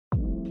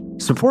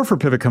Support for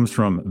Pivot comes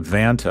from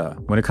Vanta.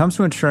 When it comes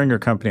to ensuring your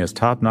company has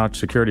top-notch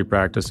security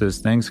practices,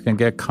 things can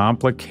get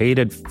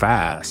complicated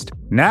fast.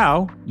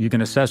 Now, you can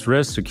assess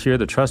risk, secure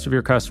the trust of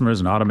your customers,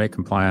 and automate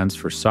compliance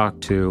for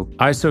SOC 2,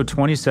 ISO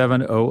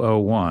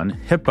 27001,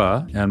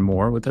 HIPAA, and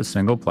more with a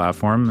single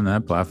platform, and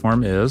that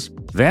platform is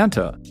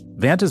Vanta.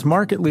 Vanta's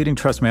market-leading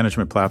trust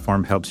management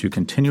platform helps you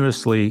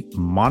continuously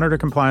monitor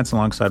compliance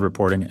alongside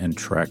reporting and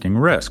tracking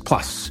risk.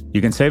 Plus,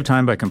 you can save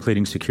time by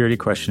completing security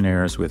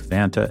questionnaires with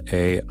Vanta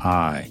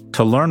AI.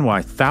 To learn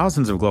why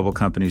thousands of global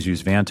companies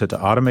use Vanta to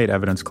automate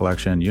evidence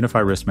collection,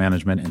 unify risk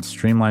management, and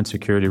streamline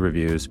security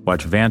reviews,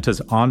 watch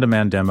Vanta's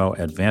on-demand demo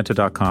at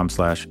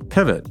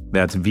vanta.com/pivot.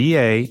 That's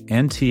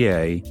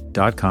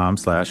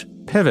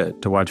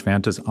VANTA.com/pivot to watch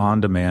Vanta's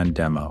on-demand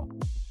demo.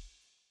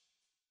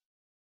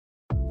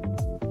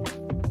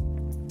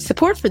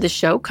 Support for this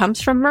show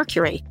comes from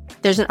Mercury.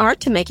 There's an art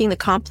to making the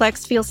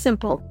complex feel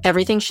simple.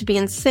 Everything should be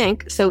in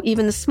sync, so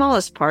even the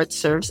smallest part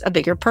serves a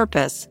bigger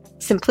purpose.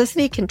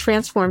 Simplicity can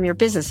transform your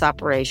business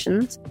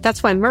operations.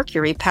 That's why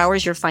Mercury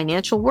powers your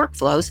financial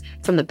workflows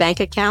from the bank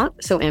account,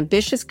 so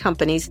ambitious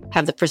companies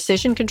have the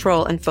precision,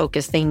 control, and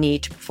focus they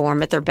need to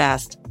perform at their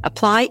best.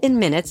 Apply in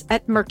minutes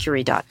at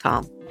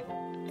mercury.com.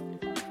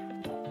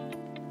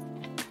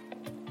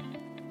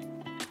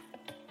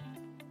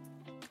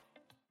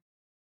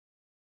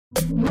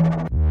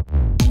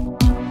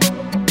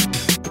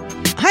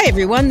 Hi,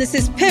 everyone. This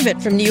is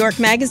Pivot from New York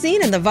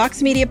Magazine and the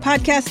Vox Media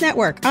Podcast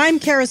Network. I'm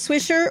Kara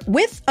Swisher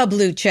with a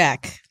blue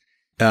check.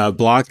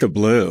 Block the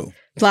blue.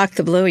 Block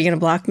the blue? Are you going to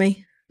block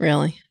me?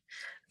 Really?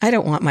 I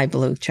don't want my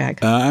blue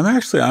check.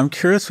 I'm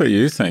curious what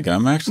you think. We're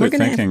going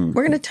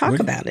to talk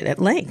about it at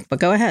length, but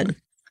go ahead.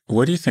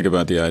 What do you think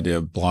about the idea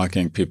of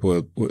blocking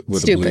people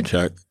with Stupid. a blue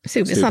check?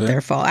 Stupid. It's not their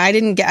fault. I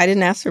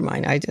didn't ask for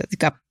mine. I just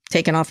got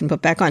taken off and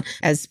put back on.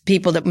 As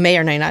people that may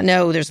or may not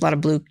know, there's a lot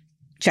of blue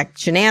check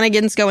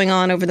shenanigans going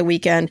on over the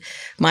weekend.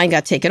 Mine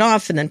got taken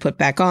off and then put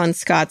back on.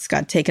 Scott's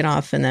got taken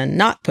off and then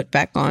not put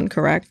back on,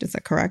 correct? Is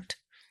that correct?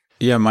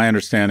 Yeah, my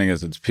understanding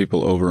is it's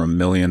people over 1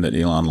 million that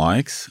Elon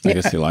likes. I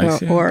guess he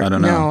likes you. I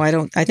don't know. No, I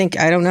don't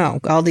know.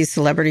 All these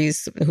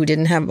celebrities who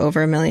didn't have over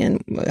 1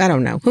 million, I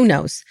don't know. Who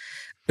knows?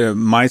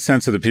 My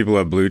sense of the people who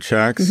have blue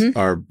checks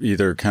are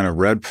either kind of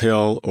red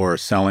pill or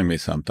selling me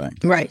something.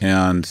 Right.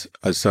 And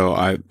so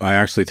I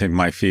actually think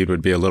my feed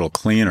would be a little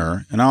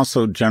cleaner. And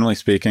also, generally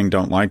speaking,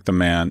 don't like the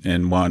man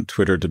and want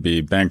Twitter to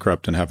be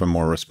bankrupt and have a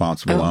more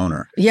responsible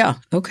owner. Yeah.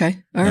 Okay.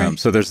 All right.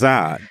 So there's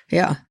that.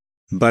 Yeah.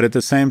 But at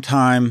the same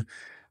time,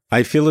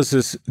 I feel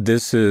as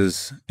this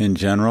is, in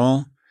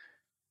general,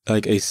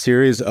 like a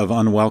series of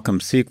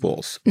unwelcome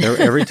sequels.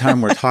 Every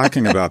time we're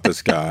talking about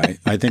this guy,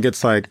 I think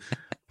it's like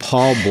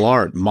Paul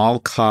Blart, Mall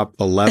Cop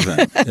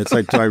 11. It's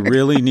like, do I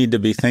really need to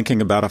be thinking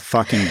about a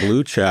fucking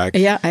blue check?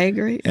 Yeah, I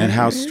agree. And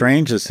how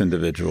strange this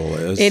individual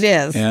is. It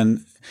is.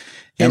 And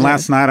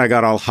last night I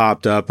got all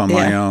hopped up on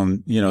my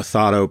own,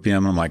 thought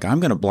opium. I'm like, I'm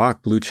going to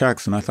block blue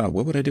checks. And I thought,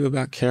 what would I do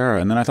about Kara?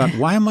 And then I thought,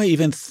 why am I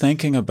even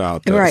thinking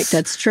about this? Right,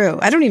 that's true.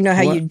 I don't even know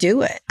how you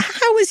do it.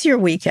 How was your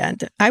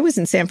weekend? I was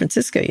in San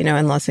Francisco,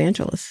 in Los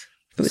Angeles.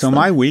 So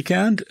my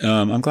weekend,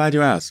 I'm glad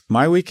you asked.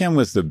 My weekend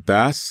was the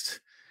best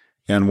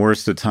and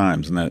worst at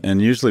times.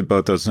 And usually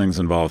both those things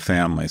involve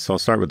family. So I'll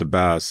start with the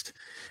best.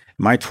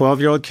 My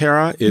 12-year-old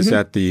Kara is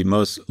at the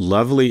most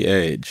lovely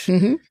age.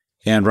 Mm-hmm.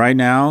 And right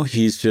now,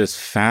 he's just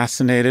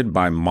fascinated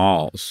by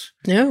malls.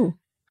 No.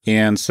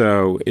 And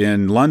so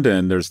in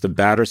London, there's the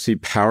Battersea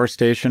Power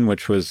Station,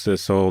 which was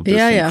this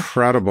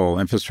incredible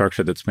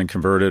infrastructure that's been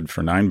converted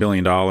for $9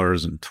 billion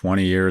in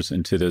 20 years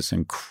into this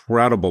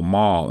incredible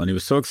mall. And he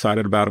was so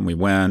excited about it. And we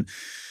went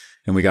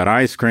and we got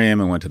ice cream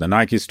and went to the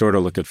Nike store to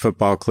look at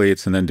football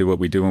cleats and then do what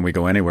we do when we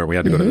go anywhere. We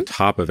had to go to the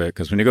top of it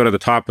because when you go to the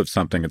top of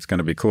something, it's going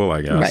to be cool,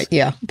 I guess. Right.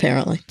 Yeah,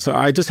 apparently. So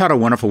I just had a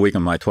wonderful week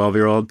with my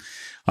 12-year-old.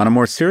 On a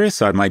more serious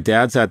side, my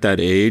dad's at that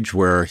age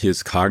where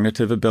his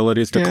cognitive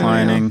ability is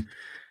declining. Yeah.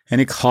 And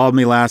he called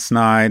me last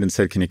night and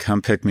said, can you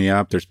come pick me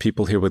up? There's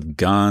people here with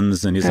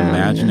guns, and he's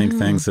imagining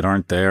things that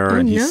aren't there,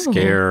 and he's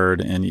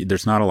scared, and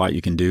there's not a lot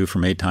you can do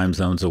from 8 time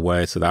zones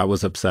away. So that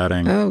was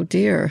upsetting. Oh,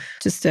 dear.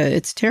 Just,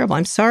 it's terrible.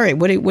 I'm sorry.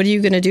 What are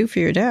you going to do for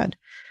your dad?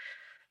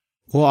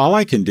 Well, all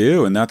I can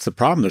do, and that's the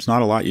problem, there's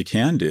not a lot you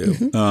can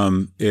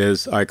do,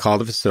 is I call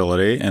the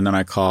facility, and then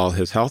I call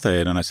his health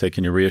aide, and I say,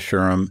 can you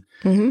reassure him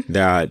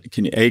that,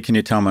 can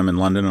you tell him I'm in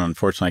London and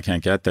unfortunately I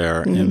can't get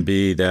there, and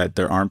B, that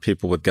there aren't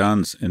people with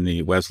guns in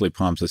the Wesley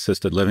Palms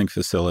assisted living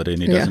facility,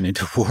 and he doesn't need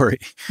to worry.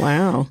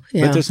 Wow.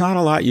 Yeah. But there's not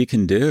a lot you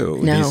can do.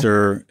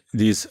 No.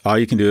 These all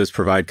you can do is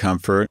provide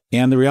comfort.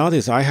 And the reality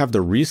is I have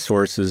the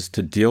resources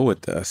to deal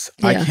with this.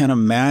 Yeah. I can't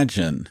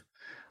imagine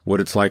what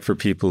it's like for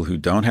people who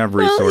don't have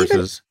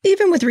resources. Well,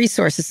 even with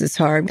resources, it's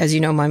hard. As you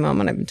know, my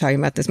mom, and I've been talking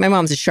about this, my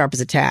mom's as sharp as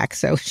a tack,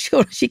 so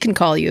she can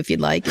call you if you'd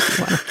like,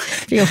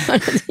 if you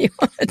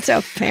want a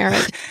tough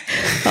parent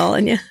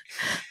calling you.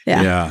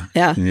 Yeah.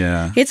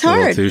 It's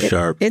hard. Too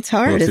sharp. It's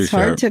hard. It's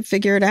hard to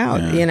figure it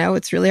out. Yeah.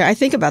 It's really, I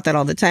think about that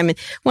all the time. And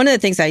one of the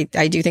things I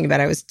do think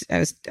about,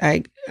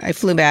 I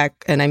flew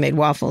back and I made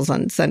waffles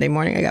on Sunday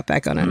morning. I got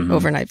back on an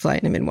overnight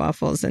flight and I made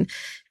waffles. And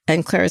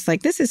And Clara's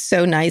like, this is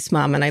so nice,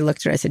 Mom. And I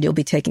looked at her, I said, you'll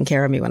be taking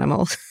care of me when I'm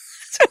old.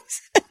 So I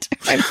said to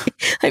her,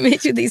 I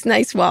made you these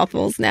nice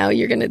waffles. Now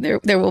you're going to,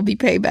 there will be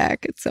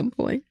payback at some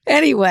point.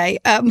 Anyway,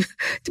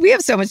 we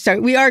have so much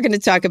time. We are going to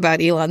talk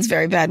about Elon's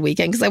very bad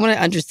weekend because I want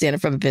to understand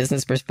it from a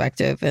business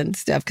perspective and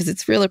stuff because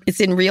it's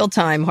in real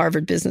time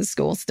Harvard Business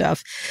School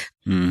stuff.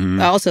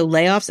 Mm-hmm. Also,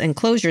 layoffs and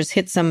closures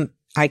hit some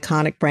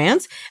iconic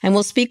brands. And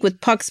we'll speak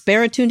with Puck's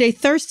Baratunde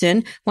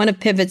Thurston, one of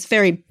Pivot's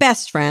very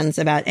best friends,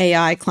 about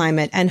AI,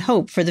 climate, and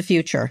hope for the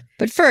future.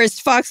 But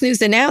first, Fox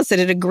News announced that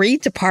it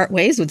agreed to part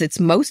ways with its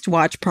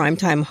most-watched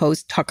primetime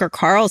host, Tucker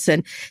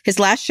Carlson. His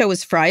last show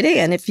was Friday,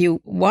 and if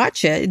you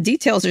watch it,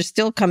 details are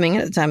still coming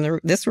at the time of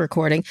this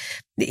recording.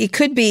 It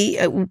could be,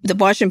 the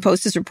Washington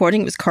Post is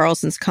reporting it was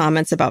Carlson's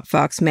comments about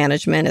Fox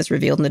management, as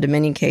revealed in the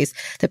Dominion case,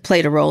 that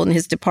played a role in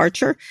his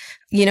departure.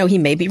 You know, he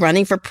may be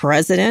running for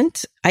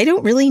president. I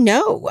don't really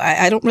know.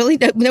 I don't really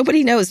know.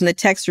 Nobody knows. And the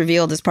text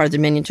revealed as part of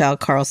Dominion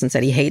Child, Carlson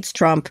said he hates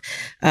Trump.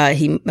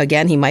 He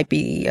might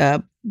be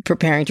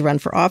preparing to run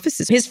for office.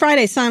 His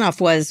Friday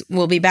sign-off was,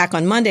 we'll be back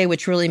on Monday,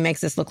 which really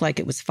makes this look like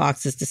it was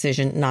Fox's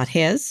decision, not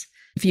his.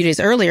 A few days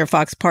earlier,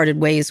 Fox parted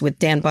ways with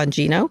Dan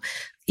Bongino.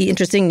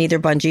 Interesting, neither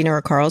Bongino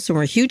or Carlson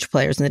were huge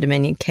players in the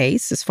Dominion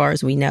case, as far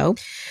as we know.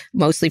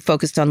 Mostly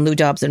focused on Lou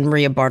Dobbs and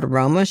Maria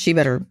Bartiromo. She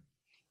better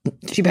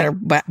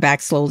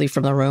back slowly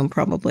from the room,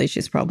 probably.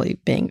 She's probably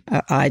being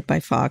eyed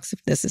by Fox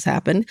if this has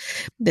happened.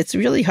 It's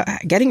really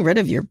getting rid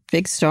of your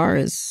big star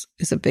is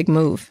a big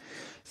move.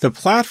 The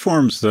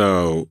platforms,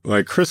 though,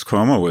 like Chris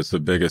Cuomo was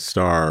the biggest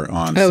star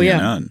on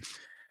CNN.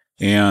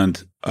 Yeah.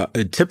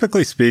 And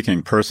typically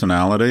speaking,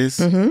 personalities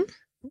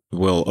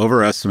will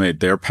overestimate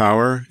their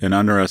power and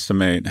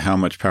underestimate how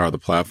much power the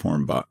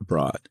platform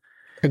brought.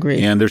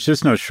 Agreed. And there's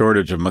just no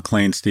shortage of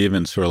McLean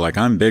Stevens who are like,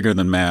 I'm bigger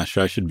than MASH.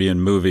 I should be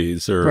in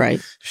movies. Or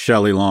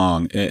Shelley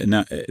Long.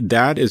 Now,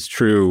 that is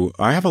true.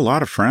 I have a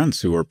lot of friends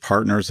who were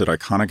partners at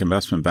iconic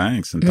investment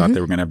banks and thought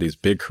they were going to have these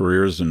big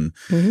careers in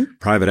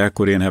private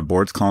equity and have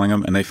boards calling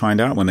them. And they find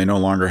out when they no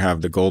longer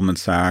have the Goldman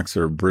Sachs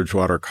or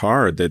Bridgewater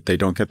card that they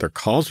don't get their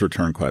calls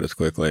returned quite as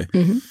quickly.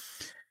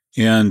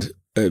 And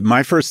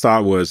my first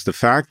thought was the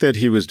fact that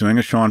he was doing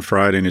a show on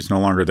Friday and he's no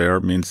longer there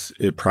means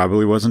it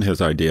probably wasn't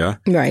his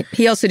idea. Right.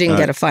 He also didn't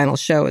get a final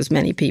show as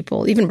many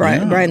people. Even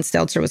Brian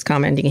Stelter was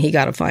commenting he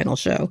got a final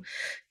show,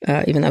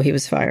 even though he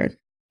was fired.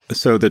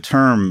 So the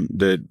term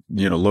that,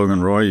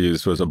 Logan Roy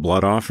used was a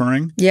blood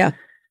offering. Yeah.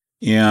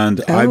 And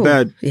I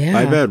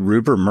bet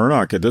Rupert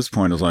Murdoch at this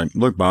point is like,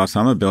 look, boss,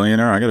 I'm a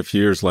billionaire. I got a few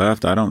years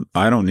left. I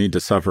don't need to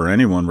suffer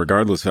anyone,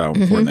 regardless of how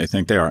important they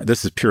think they are.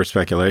 This is pure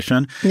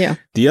speculation. Yeah.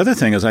 The other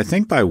thing is I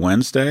think by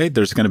Wednesday,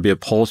 there's going to be a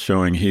poll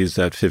showing he's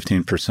at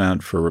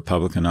 15% for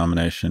Republican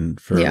nomination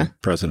for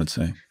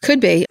presidency. Could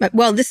be.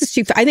 Well, this is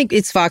too, I think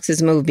it's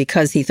Fox's move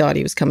because he thought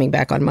he was coming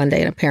back on Monday.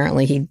 And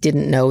apparently he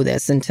didn't know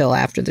this until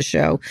after the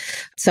show.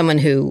 Someone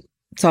who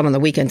saw him on the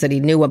weekend said he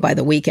knew by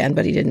the weekend,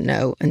 but he didn't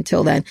know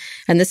until then.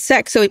 And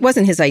so it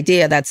wasn't his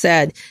idea. That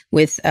said,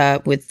 with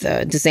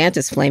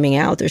DeSantis flaming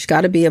out, there's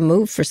got to be a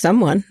move for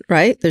someone,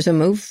 right? There's a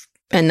move,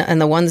 and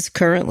the ones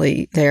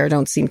currently there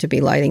don't seem to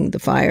be lighting the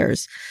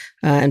fires.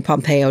 And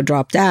Pompeo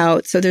dropped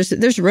out, so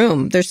there's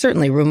room. There's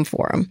certainly room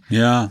for him.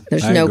 Yeah,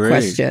 there's no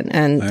question,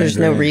 and there's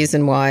no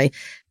reason why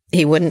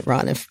he wouldn't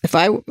run. If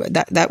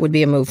that would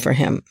be a move for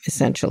him,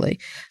 essentially.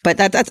 But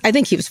that's I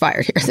think he was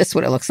fired here. That's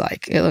what it looks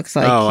like. It looks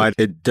like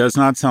it does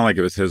not sound like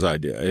it was his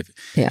idea.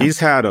 He's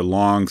had a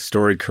long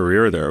storied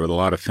career there with a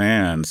lot of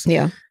fans.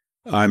 Yeah.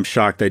 I'm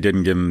shocked they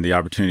didn't give him the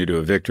opportunity to do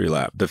a victory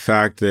lap. The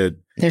fact that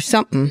there's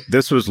something.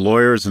 This was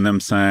lawyers and them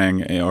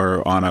saying,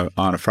 or on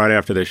a Friday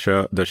after the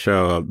show,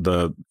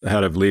 the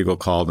head of legal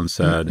called and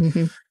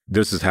said,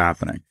 this is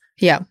happening.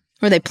 Yeah.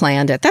 Or they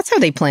planned it. That's how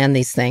they plan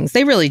these things.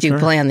 They really do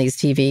plan these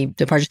TV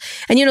departures.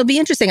 And, it'll be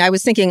interesting. I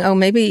was thinking,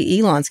 maybe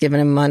Elon's giving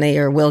him money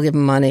or will give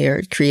him money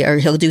or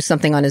he'll do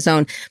something on his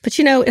own. But,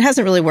 it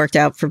hasn't really worked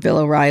out for Bill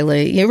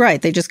O'Reilly. You're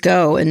right. They just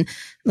go and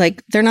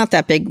they're not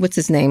that big. What's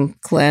his name?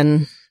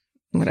 Glenn,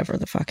 whatever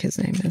the fuck his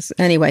name is.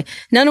 Anyway,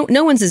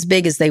 no one's as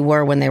big as they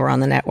were when they were on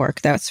the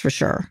network. That's for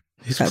sure.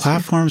 These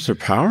platforms are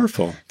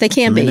powerful. They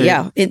can be,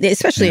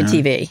 especially in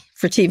TV.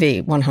 For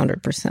TV,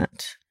 100%.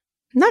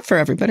 Not for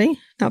everybody.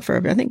 I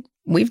think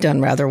we've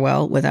done rather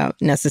well without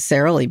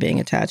necessarily being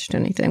attached to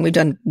anything. We've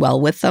done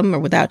well with them or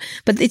without.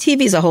 But the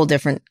TV is a whole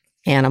different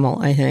animal,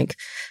 I think.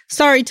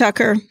 Sorry,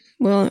 Tucker.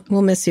 We'll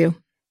miss you.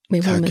 We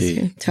will miss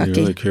you. Tucky. I'm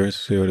really curious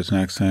to see what his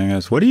next thing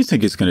is. What do you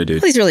think he's going to do?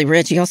 Well, he's really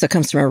rich. He also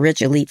comes from a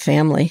rich elite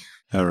family.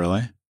 Oh,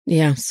 really?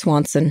 Yeah,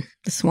 the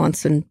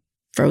Swanson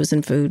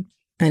frozen food.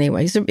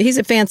 Anyway, he's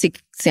a fancy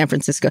San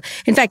Francisco.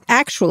 In fact,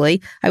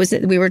 actually,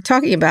 we were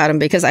talking about him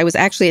because I was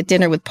actually at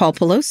dinner with Paul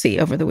Pelosi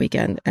over the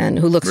weekend, and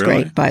who looks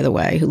great, by the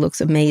way, who looks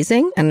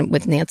amazing, and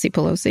with Nancy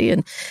Pelosi,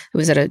 and it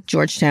was at a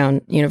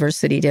Georgetown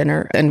University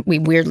dinner, and we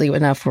weirdly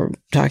enough were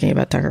talking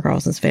about Tucker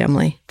Carlson's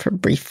family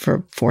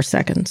for 4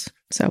 seconds.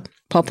 So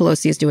Paul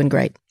Pelosi is doing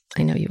great.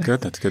 I know you have.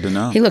 Good. That's good to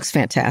know. He looks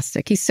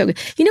fantastic. He's so good.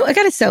 You know, I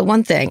got to say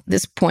one thing.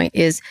 This point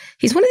is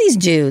he's one of these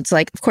dudes.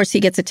 Like, of course, he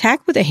gets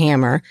attacked with a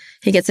hammer.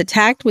 He gets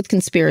attacked with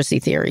conspiracy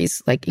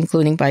theories, like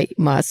including by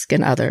Musk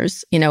and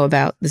others, you know,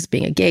 about this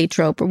being a gay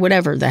trope or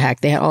whatever the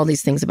heck. They had all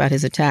these things about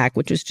his attack,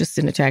 which was just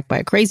an attack by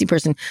a crazy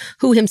person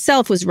who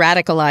himself was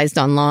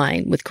radicalized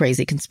online with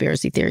crazy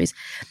conspiracy theories.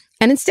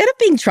 And instead of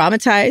being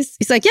traumatized,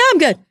 he's like, yeah, I'm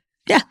good.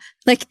 Yeah.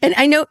 Like, and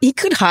I know he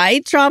could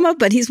hide trauma,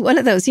 but he's one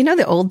of those, you know,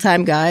 the old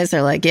time guys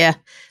are like, yeah,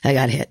 I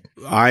got hit.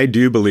 I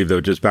do believe,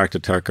 though, just back to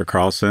Tucker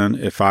Carlson,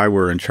 if I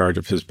were in charge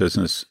of his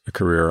business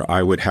career,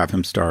 I would have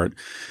him start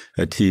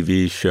a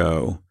TV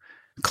show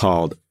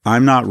called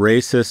I'm Not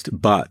Racist,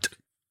 But.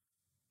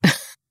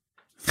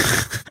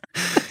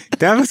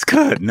 That was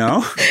good,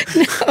 no?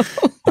 No.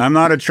 I'm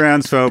not a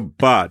transphobe,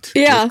 but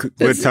yeah,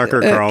 with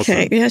Tucker Carlson.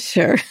 Okay, yeah,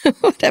 sure.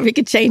 We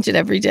could change it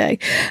every day.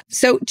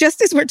 So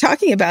just as we're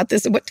talking about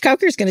this, what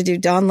Tucker's going to do,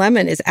 Don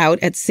Lemon is out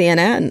at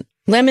CNN.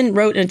 Lemon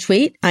wrote in a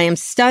tweet, I am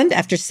stunned.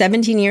 After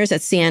 17 years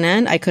at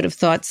CNN, I could have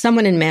thought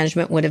someone in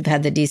management would have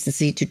had the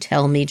decency to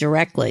tell me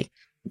directly.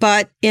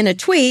 But in a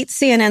tweet,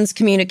 CNN's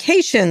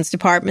communications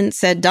department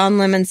said Don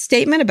Lemon's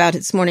statement about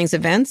this morning's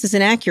events is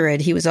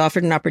inaccurate. He was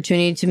offered an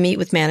opportunity to meet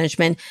with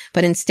management,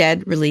 but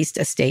instead released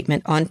a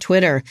statement on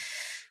Twitter.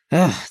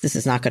 Oh, this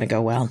is not going to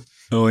go well.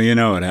 Oh, you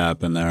know what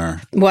happened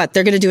there. What,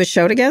 they're going to do a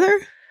show together?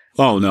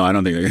 Oh, no, I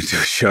don't think they're going to do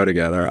a show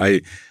together.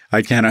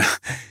 I can't,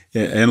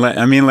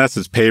 unless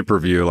it's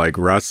pay-per-view, like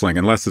wrestling,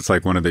 unless it's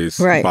like one of these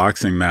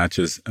boxing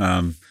matches.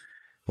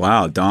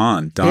 Wow,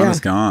 Don is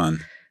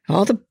gone.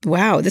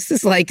 Wow, this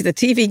is like the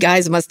TV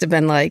guys must have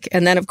been like,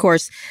 and then of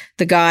course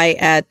the guy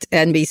at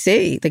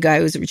NBC, the guy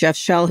who's Jeff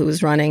Shell, who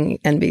was running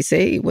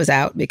NBC, was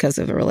out because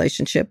of a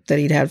relationship that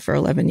he'd had for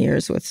 11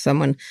 years with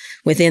someone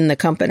within the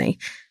company,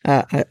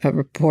 a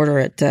reporter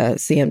at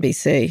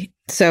CNBC.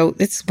 So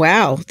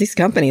wow, these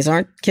companies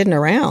aren't kidding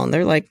around.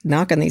 They're like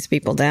knocking these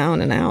people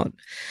down and out.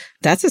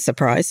 That's a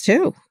surprise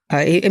too.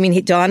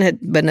 Don had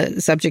been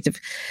a subject of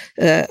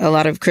a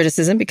lot of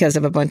criticism because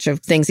of a bunch of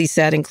things he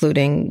said,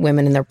 including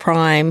women in their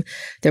prime.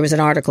 There was an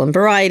article in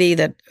Variety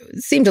that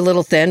seemed a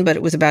little thin, but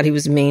it was about he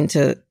was mean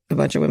to a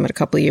bunch of women a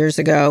couple of years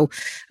ago,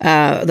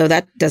 though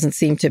that doesn't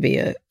seem to be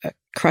a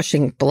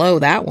crushing blow,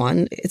 that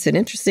one. It's an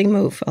interesting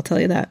move, I'll tell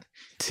you that.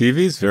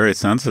 TV's very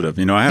sensitive.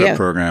 You know, I had a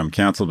program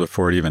canceled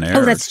before it even aired.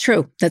 Oh, that's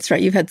true. That's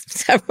right. You've had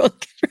several.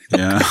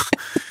 Yeah.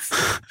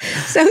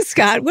 So,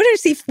 Scott, what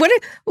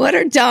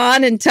are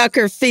Don and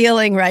Tucker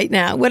feeling right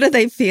now? What are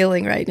they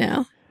feeling right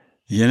now?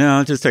 You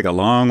know, just take a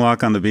long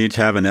walk on the beach,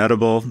 have an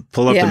edible,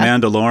 pull up the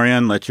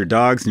Mandalorian, let your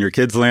dogs and your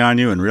kids lay on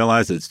you and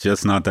realize it's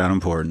just not that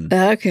important.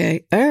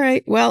 Okay. All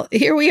right. Well,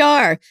 here we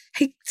are.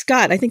 Hey,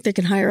 Scott, I think they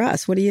can hire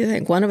us. What do you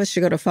think? One of us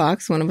should go to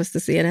Fox, one of us to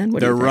CNN.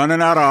 They're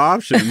running out of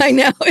options. I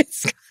know.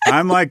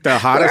 I'm like the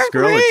hottest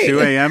girl at 2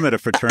 a.m. at a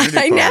fraternity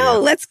party. I know.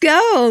 Let's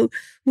go.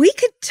 We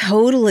could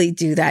totally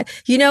do that.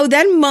 You know,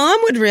 then Mom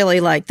would really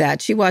like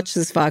that. She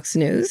watches Fox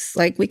News.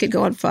 Like, we could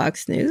go on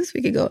Fox News.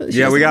 We could go.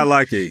 Yeah, we got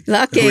lucky.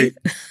 Lucky.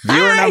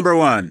 Viewer number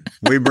one.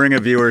 We bring a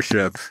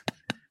viewership.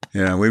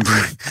 Yeah,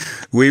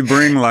 we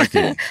bring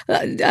lucky.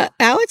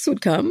 Alex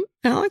would come.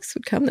 That's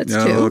two.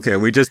 Okay,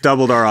 we just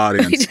doubled our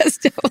audience.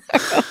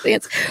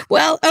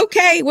 Well,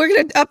 okay, we're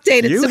going to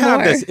update it you some have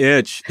more. This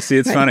itch. See,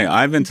 it's funny.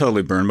 I've been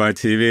totally burned by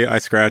TV. I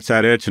scratched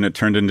that itch and it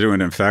turned into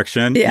an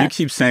infection. Yeah. You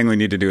keep saying we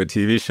need to do a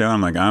TV show.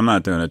 I'm like, I'm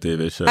not doing a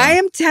TV show. I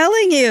am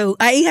telling you.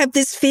 I have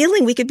this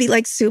feeling we could be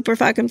like super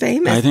fucking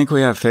famous. I think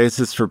we have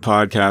faces for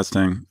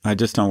podcasting. I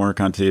just don't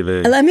work on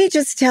TV. Let me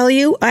just tell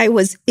you, I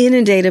was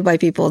inundated by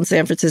people in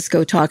San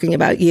Francisco talking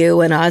about you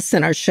and us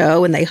and our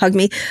show, and they hugged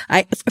me.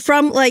 I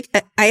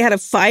had a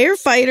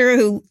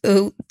firefighter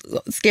who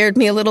scared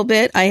me a little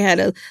bit. I had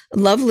a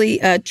lovely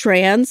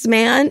trans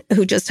man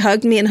who just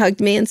hugged me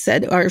and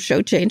said our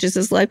show changes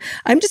his life.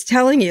 I'm just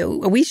telling you,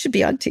 we should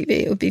be on TV.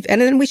 It would be,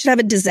 and then we should have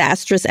a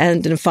disastrous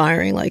end and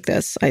firing like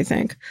this. I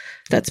think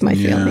that's my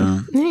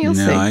feeling. You'll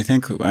see. I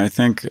think you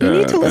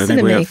need to listen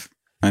to me.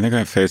 I think I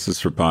have faces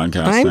for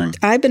podcasting.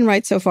 I've been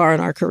right so far in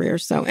our career.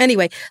 So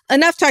anyway,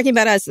 enough talking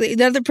about us.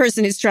 The other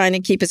person who's trying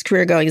to keep his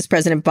career going is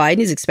President Biden.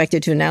 He's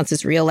expected to announce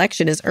his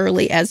reelection as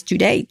early as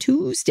today,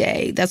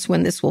 Tuesday. That's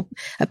when this will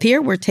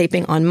appear. We're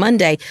taping on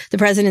Monday. The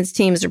president's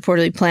team is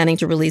reportedly planning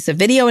to release a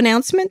video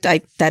announcement.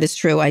 That is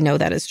true. I know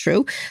that is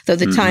true. Though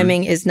the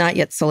timing is not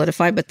yet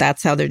solidified, but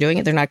that's how they're doing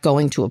it. They're not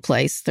going to a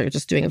place. They're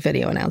just doing a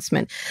video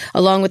announcement.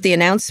 Along with the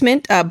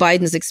announcement,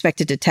 Biden is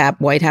expected to tap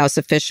White House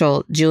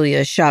official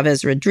Julia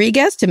Chavez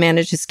Rodriguez to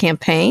manage his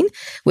campaign,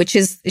 which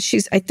is,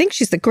 I think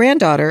she's the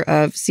granddaughter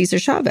of Cesar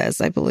Chavez,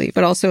 I believe,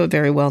 but also a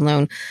very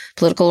well-known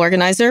political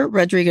organizer.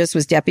 Rodriguez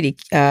was deputy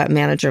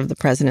manager of the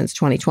president's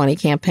 2020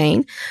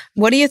 campaign.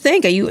 What do you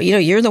think?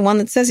 You're the one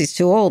that says he's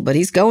too old, but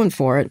he's going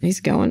for it.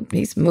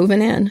 He's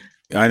moving in.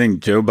 I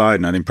think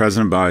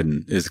President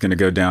Biden is going to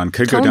go down.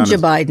 Joe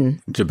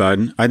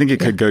Biden. I think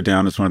it could go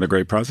down as one of the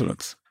great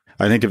presidents.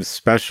 I think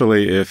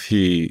especially if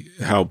he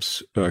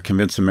helps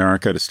convince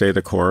America to stay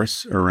the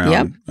course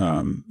around,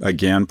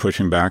 again,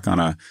 pushing back on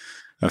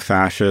a a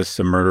fascist,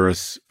 a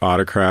murderous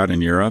autocrat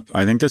in Europe.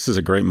 I think this is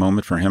a great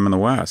moment for him in the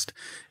West.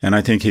 And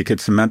I think he could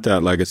cement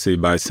that legacy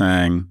by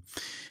saying,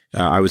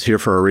 I was here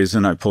for a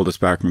reason. I pulled us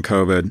back from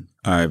COVID.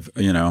 I've,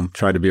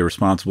 tried to be a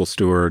responsible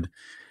steward.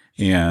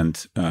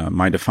 And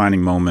my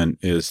defining moment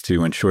is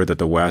to ensure that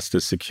the West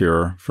is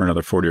secure for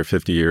another 40 or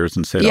 50 years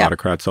and say to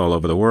autocrats all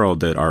over the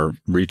world that our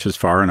reach is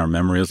far and our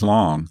memory is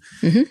long.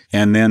 Mm-hmm.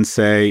 And then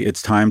say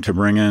it's time to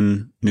bring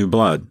in new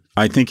blood.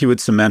 I think he would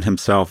cement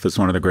himself as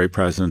one of the great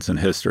presidents in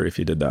history if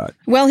he did that.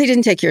 Well, he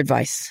didn't take your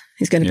advice.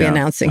 He's going to be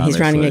announcing he's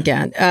running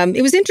again.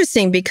 It was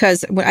interesting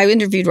because when I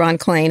interviewed Ron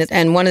Klain,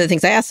 and one of the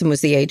things I asked him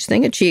was the age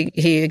thing, and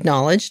he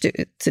acknowledged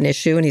it's an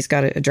issue and he's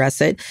got to address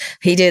it.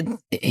 He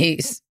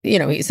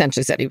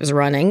essentially said he was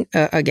running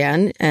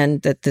again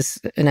and that this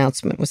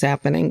announcement was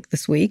happening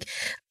this week.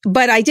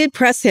 But I did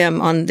press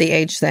him on the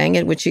age thing,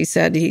 at which he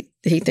said he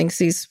thinks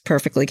he's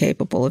perfectly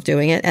capable of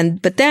doing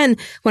it. But then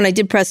when I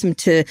did press him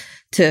to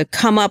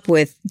come up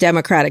with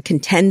Democratic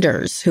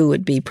contenders who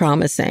would be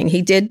promising,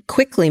 he did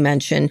quickly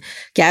mention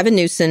Gavin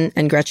Newsom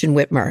and Gretchen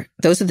Whitmer.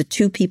 Those are the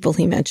two people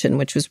he mentioned,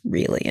 which was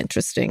really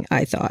interesting,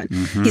 I thought.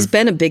 Mm-hmm. He's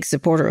been a big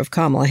supporter of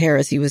Kamala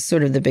Harris. He was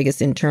sort of the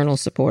biggest internal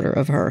supporter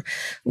of her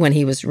when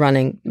he was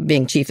running,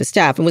 being chief of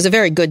staff, and was a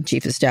very good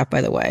chief of staff,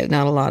 by the way.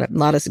 Not a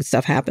lot of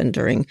stuff happened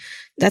during.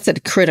 That's a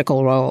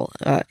critical role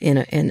in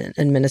an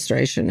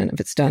administration, and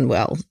if it's done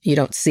well, you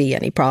don't see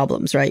any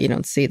problems, right? You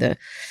don't see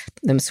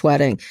them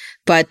sweating.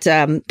 But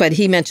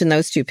he mentioned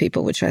those two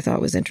people, which I thought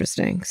was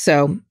interesting.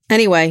 So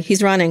anyway,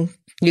 he's running.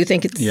 You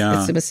think it's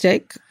a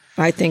mistake?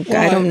 I think,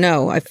 I don't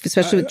know,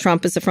 especially with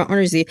Trump as the front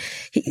runner.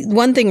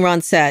 One thing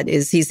Ron said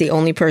is he's the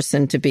only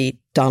person to beat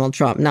Donald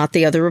Trump, not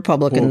the other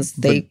Republicans.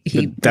 But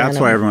that's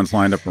why everyone's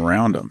lined up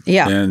around him.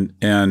 Yeah.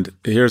 And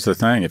here's the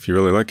thing, if you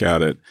really look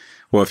at it,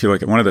 if you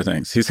look at one of the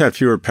things, he's had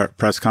fewer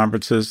press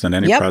conferences than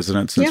any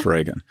president since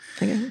Reagan.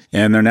 Okay.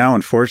 And they're now,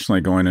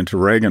 unfortunately, going into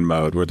Reagan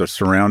mode where they're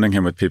surrounding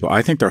him with people.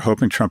 I think they're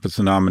hoping Trump is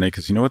the nominee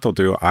because you know what they'll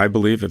do? I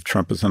believe if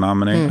Trump is the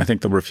nominee, I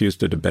think they'll refuse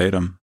to debate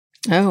him.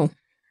 Oh.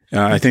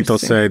 I think they'll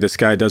say this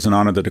guy doesn't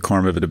honor the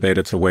decorum of a debate.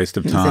 It's a waste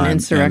of time.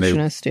 He's an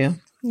insurrectionist,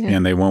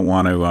 And they won't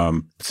want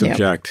to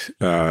subject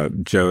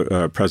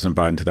President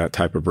Biden to that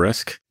type of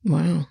risk.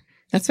 Wow.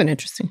 That's been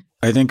interesting.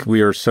 I think we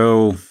are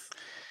so,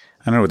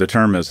 I don't know what the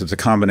term is. It's a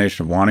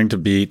combination of wanting to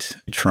beat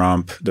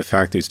Trump, the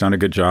fact that he's done a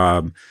good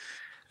job,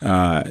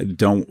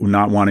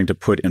 not wanting to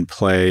put in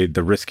play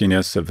the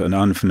riskiness of an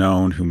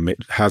unknown who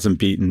hasn't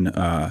beaten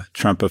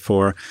Trump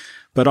before,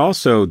 but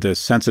also the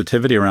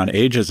sensitivity around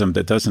ageism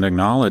that doesn't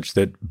acknowledge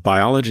that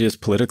biology is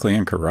politically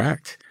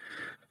incorrect.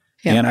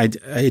 Yeah. And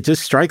it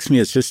just strikes me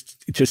as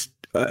just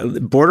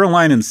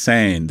borderline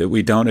insane that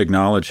we don't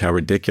acknowledge how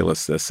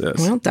ridiculous this is.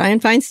 Well,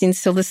 Dianne Feinstein's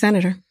still the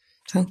senator.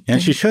 So, and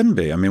she shouldn't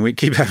be. I mean, we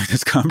keep having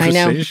this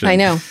conversation. I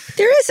know.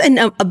 There is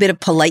a bit of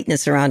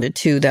politeness around it,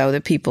 too, though,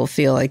 that people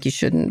feel like you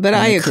shouldn't. But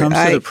I agree. When it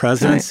comes to the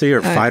presidency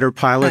or fighter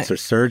pilots or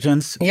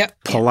surgeons,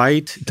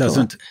 polite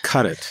doesn't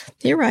cut it.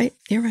 You're right.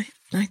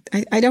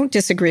 I don't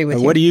disagree with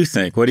you. What do you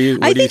think?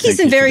 I think he's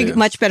in very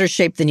much better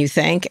shape than you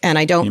think, and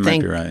I don't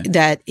think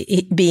that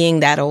being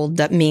that old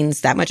that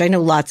means that much. I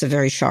know lots of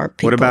very sharp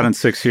people. What about in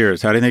 6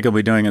 years? How do you think he'll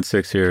be doing in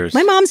 6 years?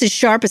 My mom's as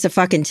sharp as a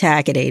fucking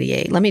tack at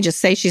 88. Let me just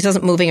say, she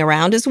isn't moving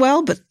around as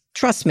well, but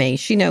trust me,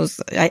 she knows.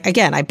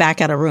 I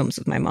back out of rooms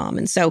with my mom,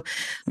 and so.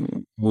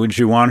 Would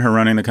you want her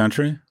running the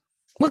country?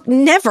 Well,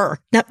 never.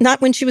 Not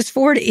when she was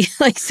 40.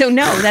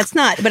 No, that's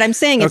not. But I'm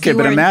saying if you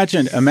were...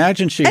 imagine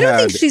she I don't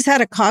think she's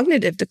had a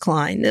cognitive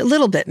decline. A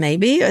little bit,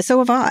 maybe. So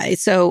have I.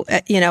 So,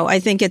 I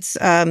think it's...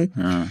 I'm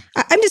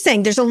just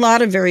saying there's a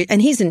lot of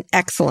and he's in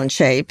excellent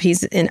shape.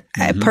 He's in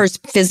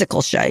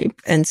physical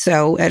shape. And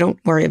so I don't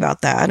worry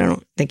about that. I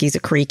don't think he's a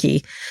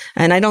creaky.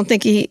 And I don't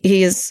think he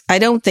is... I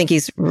don't think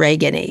he's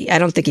Reagan-y. I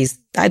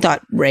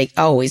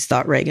always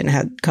thought Reagan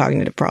had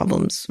cognitive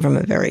problems from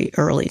a very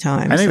early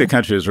time. I think the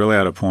country is really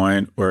at a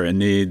point where it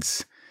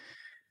needs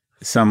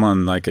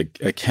someone like a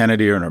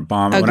Kennedy or an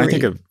Obama. Agreed. When I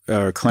think of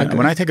Clinton,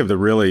 when I think of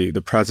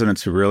the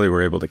presidents who really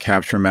were able to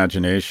capture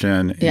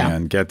imagination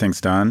and get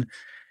things done,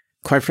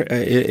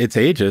 it's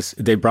ages.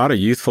 They brought a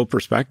youthful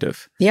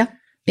perspective. Yeah.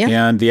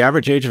 And the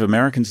average age of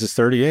Americans is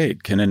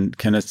 38. Can an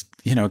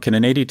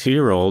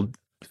 82-year-old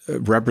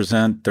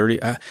represent 30?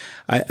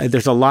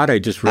 There's a lot I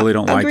just really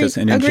don't like this.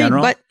 And in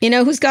general, but you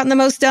know who's gotten the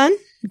most done?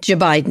 Joe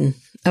Biden.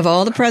 Of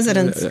all the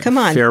presidents, come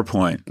on. Fair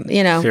point. Joe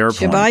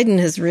Biden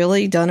has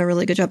really done a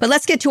really good job. But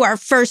let's get to our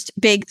first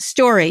big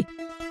story.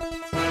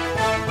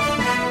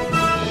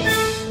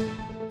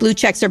 Blue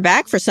checks are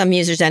back for some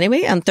users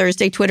anyway. On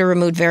Thursday, Twitter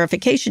removed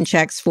verification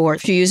checks for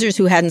users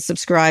who hadn't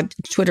subscribed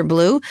to Twitter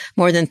Blue.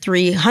 More than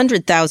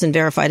 300,000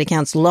 verified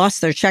accounts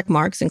lost their check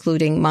marks,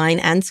 including mine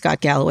and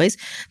Scott Galloway's.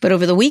 But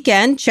over the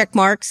weekend, check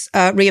marks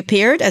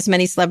reappeared as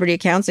many celebrity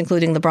accounts,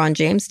 including LeBron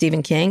James,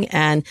 Stephen King,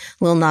 and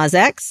Lil Nas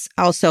X.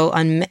 Also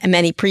on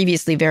many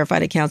previously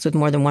verified accounts with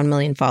more than 1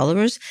 million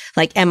followers,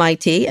 like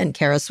MIT and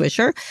Kara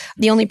Swisher.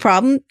 The only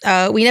problem,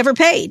 we never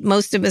paid.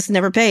 Most of us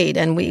never paid.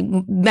 And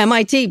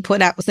MIT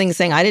put out things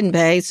saying, I didn't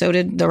pay. So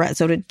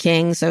did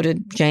King. So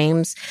did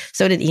James.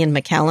 So did Ian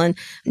McKellen.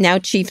 Now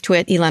Chief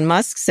Twit Elon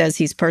Musk says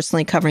he's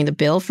personally covering the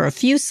bill for a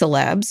few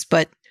celebs,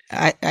 but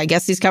I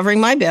guess he's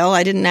covering my bill.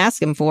 I didn't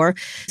ask him for.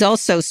 He's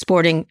also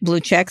sporting blue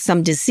checks,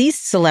 some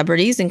deceased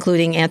celebrities,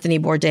 including Anthony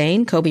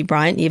Bourdain, Kobe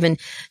Bryant, even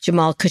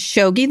Jamal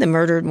Khashoggi, the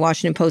murdered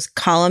Washington Post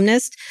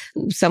columnist.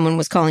 Someone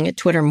was calling it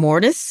Twitter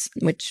mortis,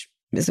 which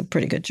is a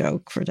pretty good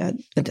joke for a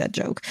dead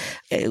joke.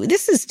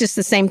 This is just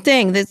the same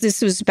thing. This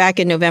was back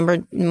in November.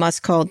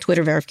 Musk called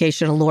Twitter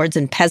verification a lords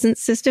and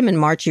peasants system. In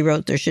March, he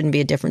wrote there shouldn't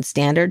be a different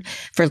standard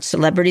for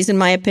celebrities, in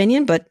my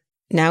opinion, but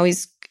now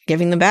he's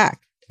giving them back.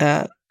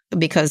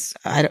 Because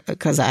I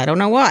don't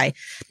know why.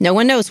 No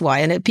one knows why.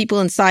 And people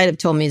inside have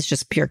told me it's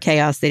just pure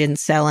chaos. They didn't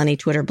sell any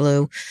Twitter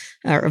Blue,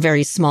 or a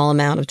very small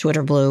amount of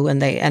Twitter Blue,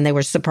 and they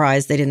were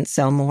surprised they didn't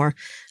sell more.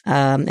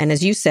 And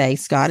as you say,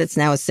 Scott, it's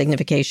now a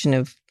signification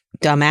of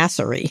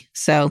dumbassery.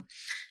 So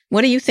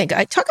what do you think?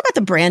 I talk about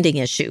the branding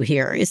issue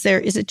here. Is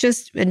it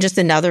just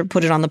another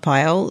put it on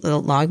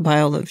the log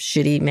pile of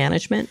shitty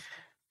management?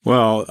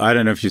 Well, I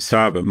don't know if you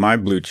saw, but my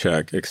blue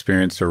check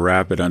experienced a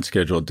rapid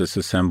unscheduled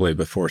disassembly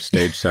before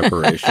stage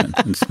separation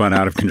and spun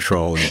out of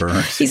control and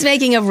burned. He's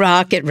making a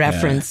rocket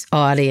reference,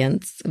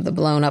 audience, of the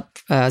blown up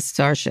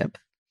Starship.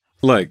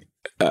 Look,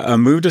 a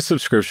move to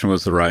subscription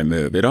was the right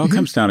move. It all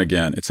comes down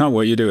again. It's not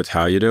what you do, it's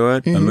how you do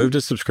it. A move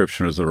to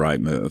subscription was the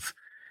right move.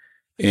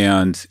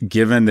 And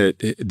given that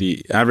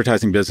the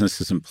advertising business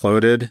has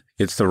imploded,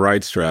 it's the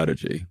right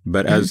strategy.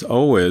 But as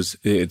always,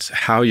 it's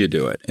how you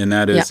do it. And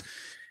that is...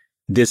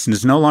 This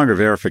is no longer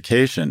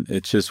verification.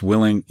 It's just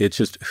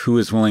who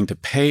is willing to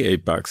pay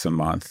 $8 a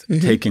month,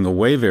 taking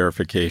away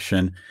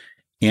verification.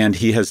 And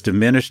he has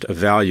diminished a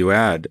value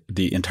add,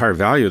 the entire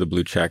value of the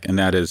blue check. And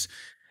that is,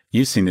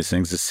 you've seen these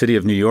things. The city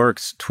of New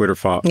York's Twitter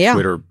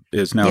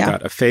is now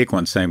got a fake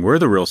one saying, we're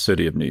the real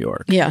city of New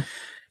York. Yeah.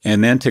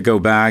 And then to go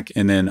back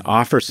and then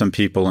offer some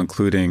people,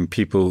 including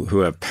people who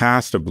have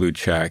passed a blue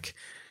check,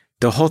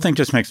 the whole thing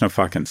just makes no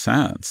fucking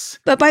sense.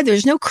 But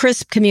there's no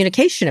crisp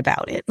communication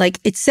about it. Like,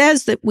 it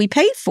says that we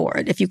paid for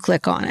it if you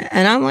click on it.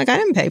 And I'm like, I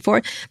didn't pay for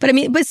it. But I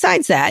mean,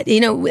 besides that,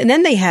 and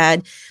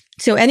then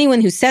so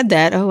anyone who said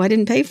that, oh, I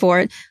didn't pay for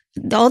it,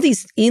 all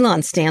these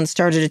Elon stands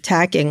started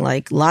attacking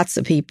like lots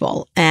of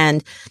people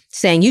and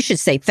saying, you should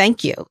say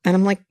thank you. And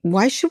I'm like,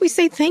 why should we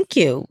say thank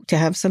you to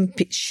have some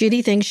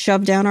shitty thing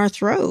shoved down our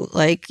throat?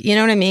 Like, you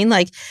know what I mean?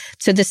 Like,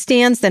 so the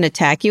stands then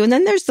attack you. And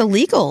then there's the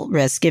legal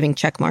risk, giving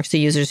check marks to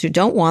users who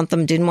don't want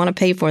them, didn't want to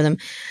pay for them.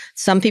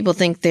 Some people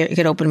think they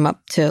could open them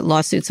up to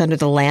lawsuits under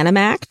the Lanham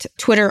Act.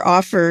 Twitter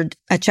offered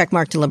a check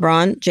mark to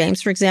LeBron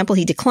James, for example.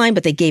 He declined,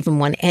 but they gave him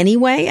one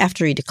anyway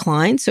after he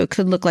declined. So it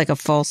could look like a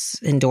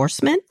false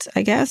endorsement,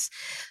 I guess.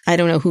 I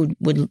don't know who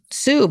would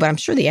sue, but I'm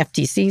sure the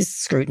FTC is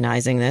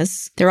scrutinizing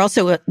this. They're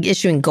also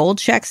issuing gold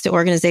checks to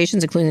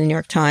organizations, including the New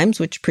York Times,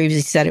 which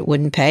previously said it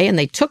wouldn't pay. And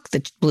they took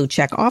the blue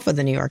check off of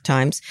the New York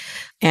Times.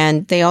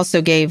 And they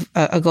also gave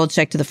a gold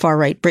check to the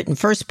far-right Britain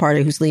First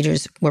Party, whose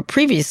leaders were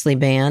previously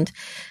banned.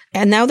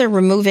 And now they're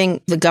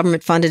removing the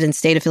government-funded and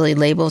state-affiliated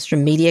labels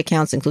from media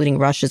accounts, including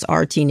Russia's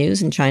RT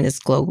News and China's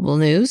Global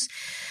News.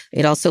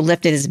 It also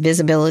lifted its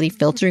visibility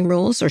filtering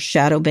rules or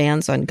shadow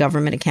bans on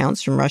government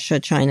accounts from Russia,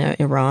 China,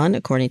 Iran,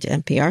 according to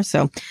NPR.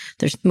 So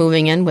they're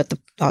moving in with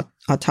the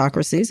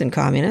autocracies and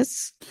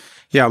communists.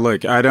 Yeah,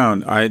 look, I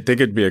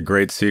think it'd be a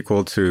great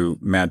sequel to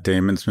Matt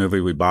Damon's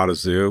movie, We Bought a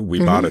Zoo. We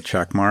bought a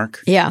check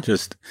mark. Yeah.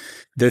 Just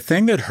the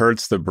thing that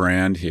hurts the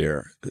brand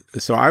here.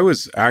 So I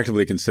was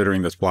actively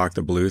considering this Block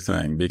the Blue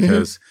thing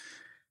because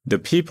the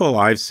people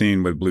I've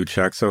seen with blue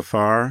check so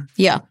far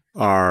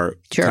are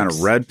jerks. Kind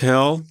of red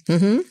pill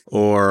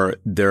or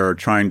they're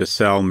trying to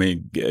sell me,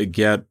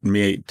 get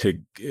me to,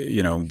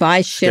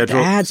 buy shit.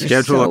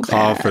 Schedule a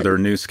call bad. For their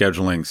new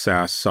scheduling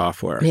SaaS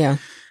software. Yeah.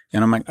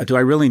 And I'm like, do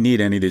I really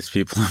need any of these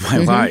people in my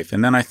life?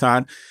 And then I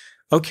thought,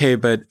 okay,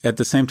 but at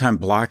the same time,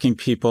 blocking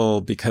people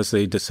because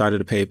they decided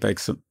to pay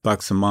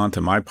 $8 a month,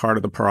 am I part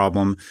of the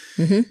problem?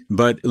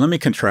 But let me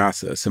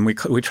contrast this. And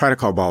we try to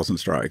call balls and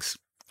strikes.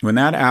 When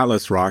that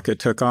Atlas rocket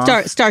took off.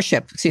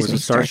 Starship, excuse me.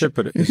 Starship,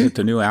 but is it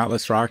the new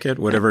Atlas rocket?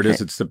 Whatever it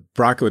is, it's the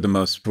rocket with the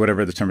most,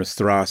 whatever the term is,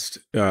 thrust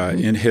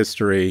in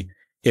history.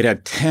 It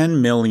had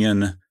 10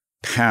 million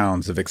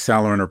pounds of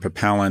accelerant or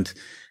propellant.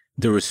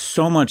 There was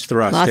so much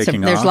thrust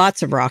taking off. There's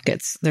lots of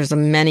rockets. There's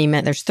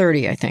there's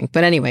 30, I think.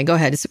 But anyway, go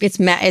ahead. It's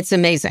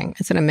amazing.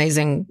 It's an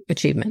amazing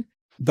achievement.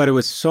 But it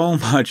was so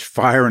much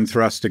fire and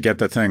thrust to get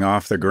the thing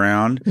off the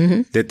ground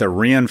that the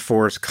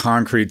reinforced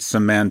concrete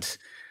cement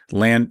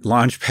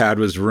launch pad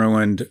was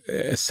ruined,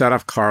 set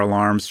off car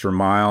alarms for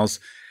miles.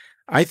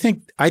 I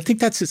think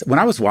that's just, when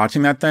I was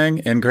watching that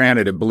thing, and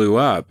granted it blew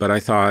up, but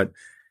I thought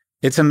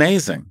it's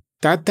amazing.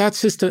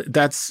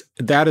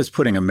 That is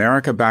putting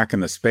America back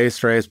in the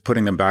space race,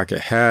 putting them back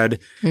ahead.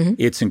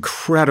 It's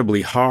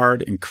incredibly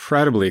hard,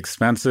 incredibly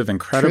expensive,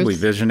 incredibly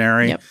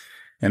visionary. Yep.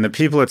 And the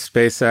people at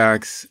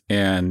SpaceX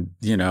and,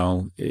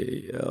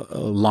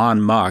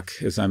 Elon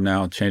Musk, as I'm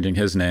now changing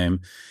his name,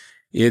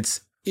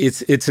 it's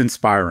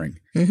inspiring.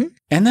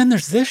 And then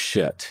there's this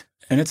shit.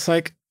 And it's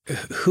like,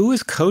 who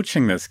is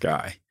coaching this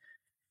guy?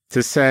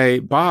 to say,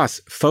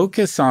 boss,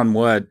 focus on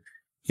what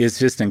is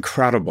just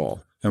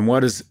incredible and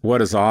what is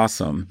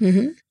awesome.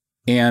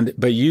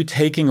 But you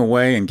taking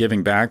away and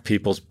giving back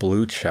people's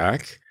blue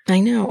check. I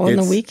know, on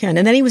the weekend.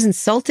 And then he was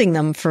insulting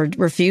them for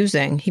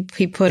refusing. He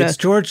put It's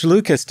George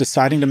Lucas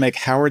deciding to make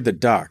Howard the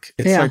Duck.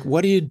 It's like,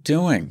 what are you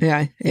doing?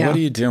 Yeah. What are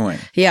you doing?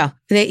 Yeah.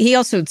 He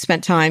also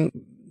spent time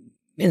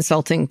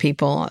insulting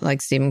people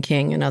like Stephen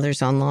King and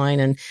others online,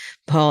 and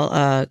Paul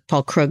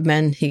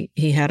Krugman.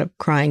 He had a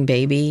crying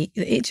baby.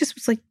 It just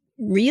was like,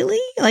 really?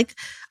 Like,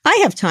 I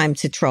have time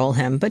to troll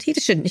him, but he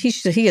shouldn't.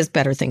 He has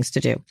better things to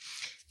do.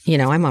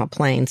 I'm on a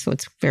plane, so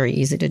it's very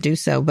easy to do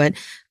so. But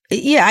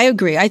yeah, I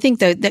agree. I think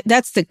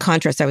that's the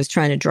contrast I was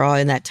trying to draw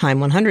in that Time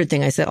 100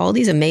 thing. I said, all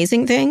these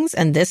amazing things,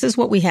 and this is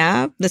what we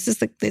have.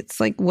 It's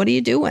like, what are you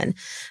doing?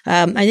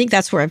 I think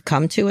that's where I've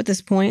come to at this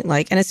point.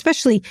 Like, and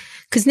especially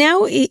because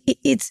now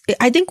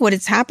I think what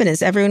has happened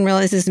is everyone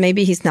realizes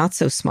maybe he's not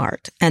so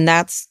smart. And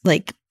that's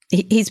like,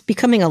 he's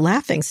becoming a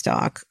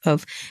laughingstock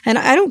of, and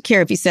I don't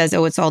care if he says,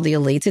 oh, it's all the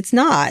elites. It's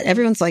not.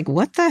 Everyone's like,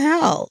 what the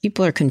hell?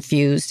 People are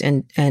confused,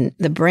 and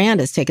the brand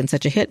has taken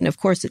such a hit. And of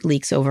course it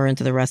leaks over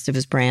into the rest of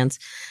his brands.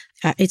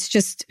 It's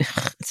just,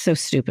 it's so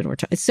stupid.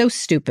 It's so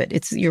stupid.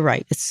 You're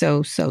right. It's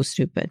so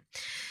stupid.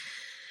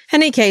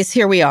 In any case,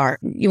 here we are.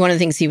 One of the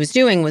things he was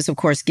doing was, of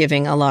course,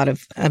 giving a lot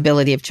of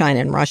ability of China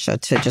and Russia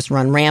to just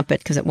run rampant.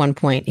 Because at one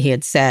point he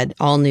had said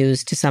all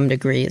news to some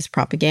degree is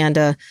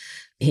propaganda.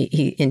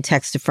 He in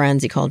text to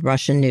friends, he called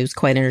Russian news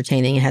quite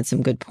entertaining and had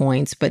some good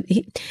points. But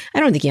I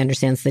don't think he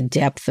understands the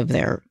depth of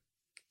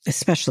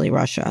especially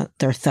Russia,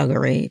 their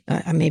thuggery.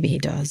 Maybe he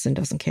does and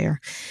doesn't care.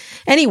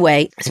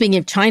 Anyway, speaking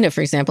of China, for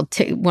example,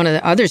 one of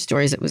the other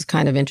stories that was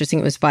kind of interesting,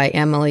 it was by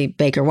Emily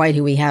Baker White,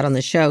 who we had on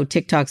the show.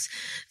 TikTok's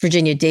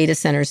Virginia data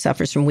center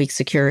suffers from weak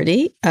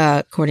security,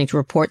 according to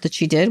a report that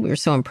she did. We were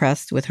so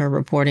impressed with her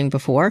reporting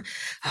before.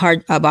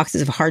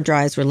 Boxes of hard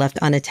drives were left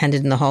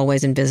unattended in the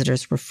hallways and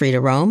visitors were free to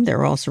roam. There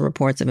were also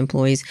reports of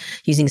employees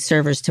using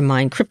servers to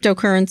mine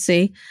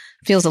cryptocurrency.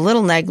 Feels a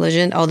little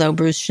negligent, although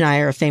Bruce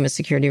Schneier, a famous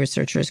security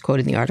researcher, is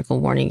quoted in the article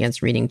warning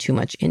against reading too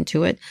much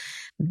into it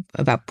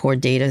about poor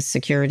data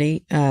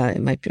security.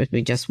 It might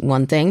be just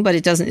one thing, but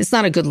it's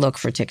not a good look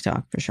for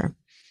TikTok, for sure.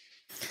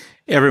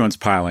 Everyone's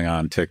piling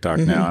on TikTok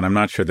now, and I'm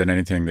not sure that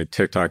anything that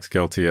TikTok's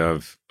guilty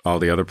of, all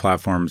the other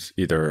platforms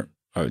either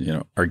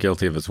are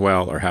guilty of as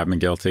well or have been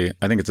guilty.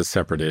 I think it's a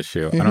separate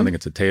issue. I don't think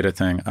it's a data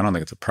thing. I don't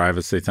think it's a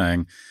privacy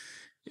thing.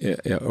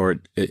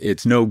 Or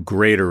it's no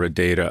greater a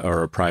data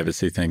or a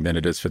privacy thing than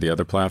it is for the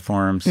other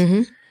platforms.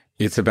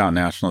 It's about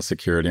national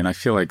security. And I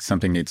feel like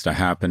something needs to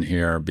happen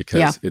here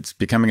because it's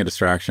becoming a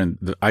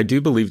distraction. I do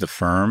believe the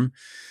firm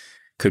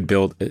could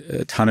build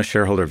a ton of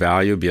shareholder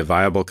value, be a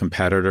viable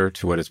competitor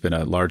to what has been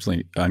a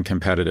largely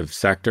uncompetitive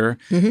sector.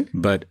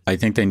 But I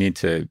think they need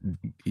to,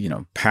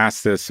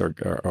 pass this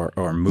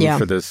or move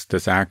for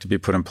this act to be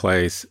put in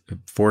place,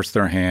 force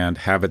their hand,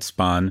 have it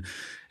spun,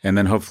 and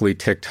then hopefully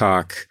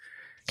TikTok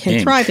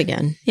can thrive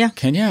again.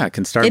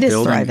 Can start building. It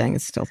is thriving.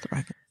 It's still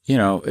thriving.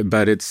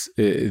 But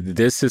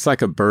this is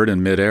like a bird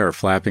in midair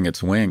flapping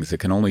its wings. It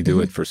can only do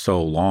it for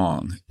so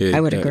long. I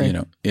would agree.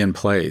 In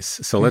place.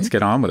 So let's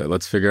get on with it.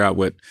 Let's figure out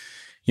what,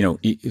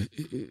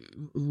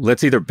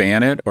 let's either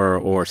ban it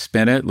or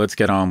spin it. Let's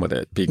get on with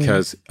it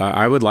because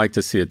I would like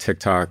to see a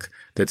TikTok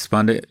that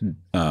spun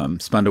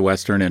to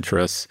Western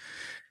interests.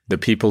 The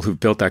people who've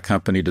built that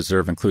company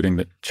deserve, including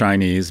the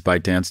Chinese,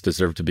 ByteDance,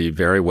 deserve to be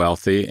very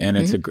wealthy, and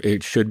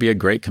it should be a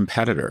great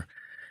competitor.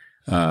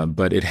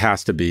 But it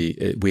has to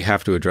be. We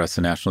have to address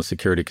the national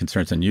security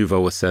concerns, and you've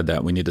always said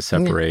that we need to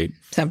separate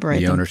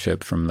the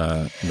ownership from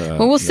the.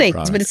 Well, we'll see,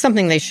 but it's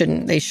something they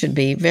should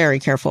be very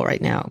careful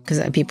right now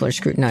because people are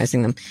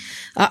scrutinizing them.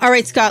 All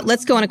right, Scott,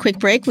 let's go on a quick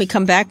break. When we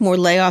come back, more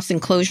layoffs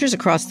and closures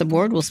across the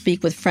board. We'll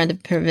speak with friend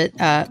of Pivot,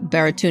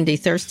 Baratunde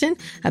Thurston,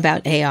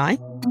 about AI.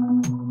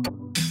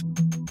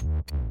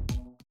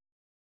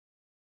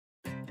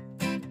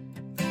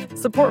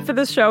 Support for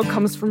this show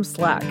comes from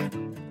Slack.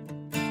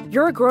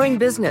 You're a growing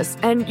business,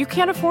 and you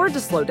can't afford to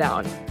slow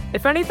down.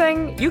 If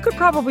anything, you could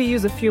probably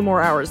use a few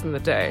more hours in the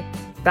day.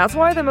 That's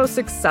why the most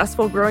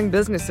successful growing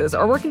businesses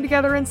are working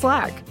together in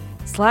Slack.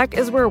 Slack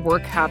is where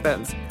work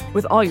happens,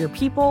 with all your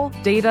people,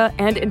 data,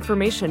 and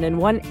information in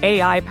one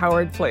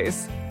AI-powered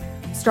place.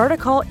 Start a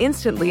call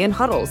instantly in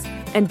huddles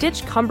and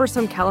ditch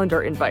cumbersome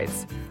calendar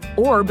invites.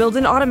 Or build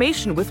an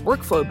automation with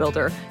Workflow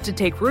Builder to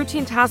take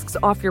routine tasks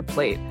off your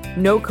plate.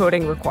 No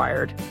coding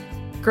required.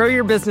 Grow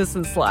your business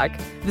in Slack.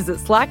 Visit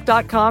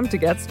slack.com to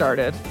get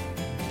started.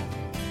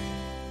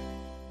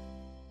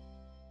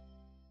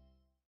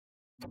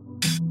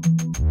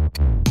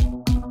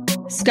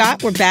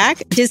 Scott, we're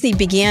back. Disney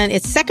began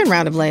its second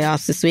round of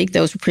layoffs this week.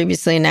 Those were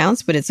previously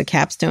announced, but it's a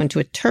capstone to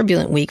a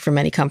turbulent week for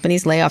many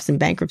companies. Layoffs and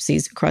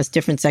bankruptcies across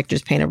different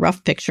sectors paint a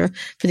rough picture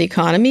for the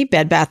economy.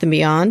 Bed Bath &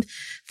 Beyond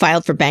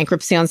filed for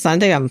bankruptcy on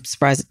Sunday. I'm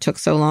surprised it took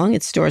so long.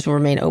 Its stores will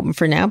remain open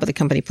for now, but the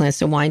company plans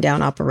to wind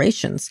down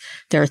operations.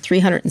 There are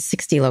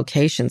 360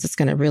 locations. It's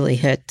going to really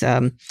hit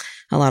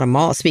a lot of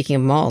malls. Speaking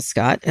of malls,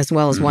 Scott, as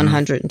well as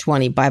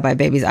 120 bye-bye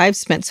babies. I've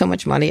spent so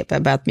much money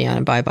at Beth Beyond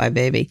and bye-bye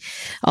baby.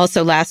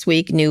 Also, last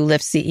week, new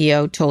Lyft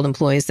CEO told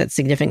employees that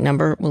significant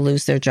number will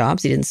lose their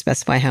jobs. He didn't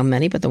specify how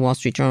many, but the Wall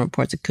Street Journal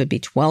reports it could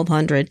be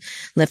 1,200.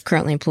 Lyft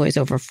currently employs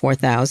over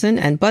 4,000.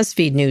 And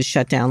BuzzFeed News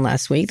shut down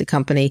last week. The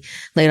company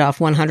laid off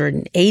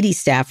 180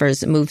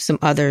 staffers, moved some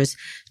others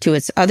to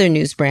its other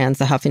news brands,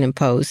 the Huffington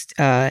Post.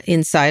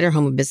 Insider,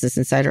 Home of Business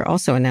Insider,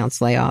 also announced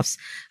layoffs.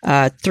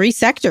 3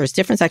 sectors,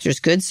 different sectors,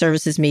 goods,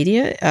 services,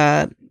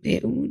 media.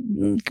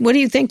 What do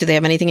you think? Do they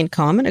have anything in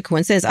common? A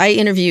coincidence? I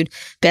interviewed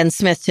Ben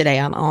Smith today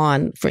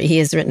on. He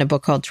has written a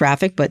book called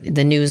Traffic, but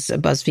the news,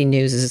 BuzzFeed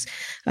News is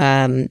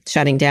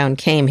shutting down.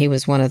 He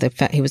was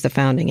he was the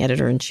founding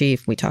editor in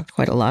chief. We talked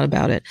quite a lot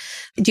about it.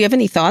 Do you have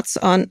any thoughts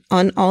on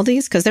all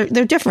these? Because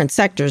they're different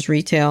sectors: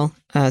 retail,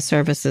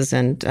 services,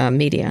 and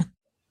media.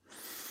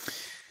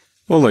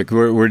 Well, look,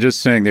 we're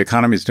just saying the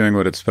economy is doing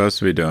what it's supposed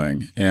to be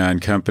doing,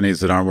 and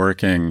companies that aren't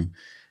working.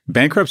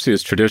 Bankruptcy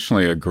is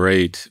traditionally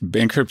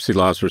bankruptcy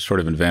laws were sort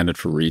of invented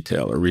for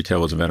retail, or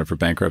retail was invented for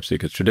bankruptcy,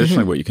 because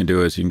traditionally what you can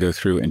do is you can go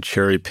through and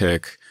cherry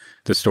pick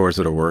the stores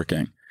that are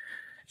working.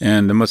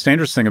 And the most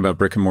dangerous thing about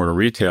brick and mortar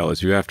retail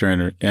is you have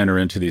to enter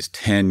into these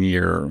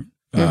 10-year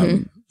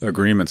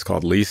agreements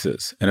called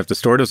leases. And if the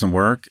store doesn't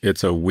work,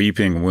 it's a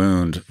weeping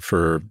wound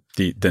for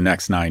the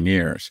next 9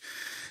 years.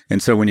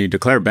 And so when you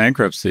declare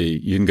bankruptcy,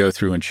 you can go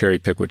through and cherry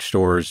pick which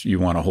stores you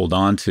want to hold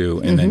on to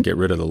and then get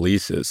rid of the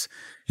leases.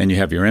 And you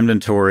have your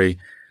inventory.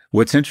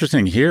 What's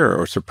interesting here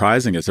or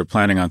surprising is they're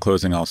planning on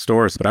closing all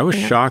stores. But I was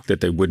shocked that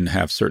they wouldn't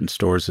have certain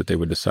stores that they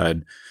would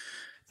decide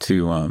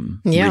to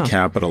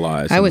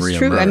recapitalize. I was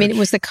true. I mean, it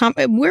was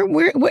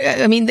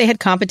they had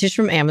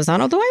competition from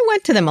Amazon, although I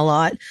went to them a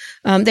lot.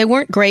 They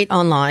weren't great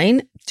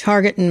online.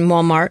 Target and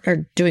Walmart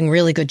are doing a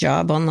really good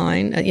job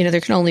online.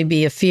 There can only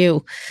be a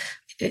few.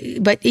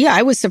 But yeah,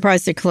 I was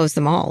surprised they closed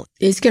them all.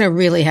 It's going to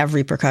really have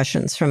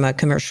repercussions from a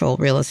commercial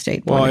real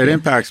estate point of view. Well, it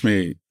impacts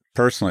me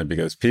personally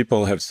because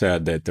people have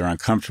said that they're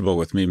uncomfortable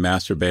with me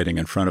masturbating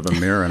in front of a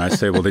mirror. And I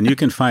say, well, then you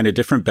can find a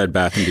different Bed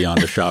Bath & Beyond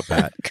to shop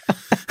at.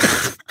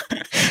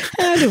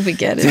 How did we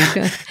get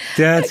it?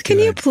 That's Can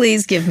you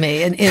please give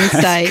me an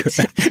insight?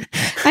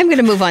 I'm going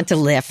to move on to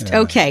Lyft. Yeah.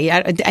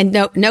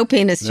 Okay. No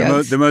penis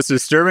jokes. The most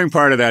disturbing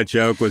part of that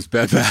joke was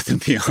Bed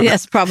Bath & Beyond.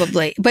 Yes,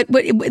 probably. But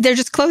they're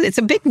just close. It's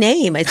a big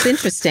name. It's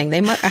interesting. They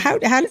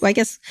I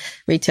guess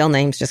retail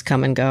names just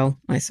come and go,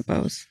 I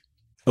suppose.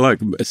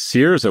 Look,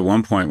 Sears at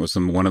one point was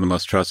one of the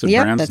most trusted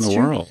brands in the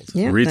world.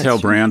 Yeah, retail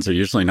brands are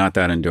usually not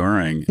that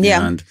enduring.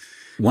 Yeah. And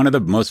one of the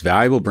most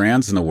valuable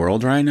brands in the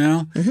world right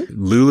now,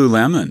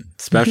 Lululemon,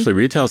 especially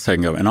retail is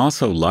taking over, and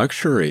also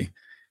luxury.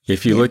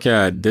 If you look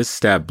at this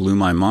stat, blew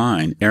my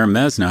mind.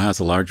 Hermes now has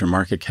a larger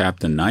market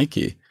cap than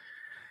Nike.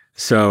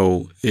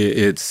 So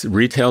it's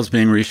retail's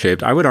being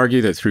reshaped. I would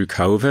argue that through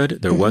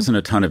COVID, there wasn't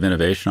a ton of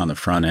innovation on the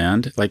front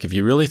end. Like if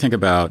you really think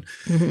about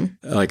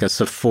like a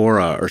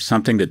Sephora or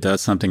something that does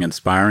something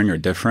inspiring or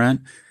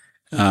different,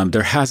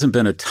 there hasn't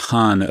been a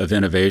ton of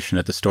innovation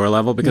at the store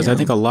level because I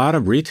think a lot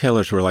of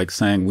retailers were like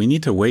saying, we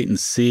need to wait and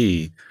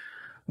see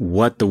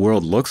what the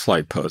world looks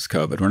like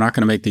post-COVID. We're not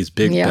going to make these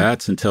big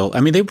bets until,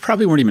 they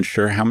probably weren't even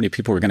sure how many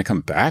people were going to come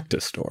back to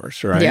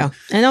stores, right? Yeah.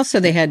 And also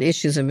they had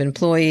issues of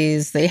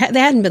employees. They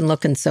hadn't been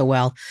looking so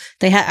well.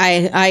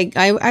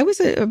 I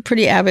was a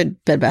pretty avid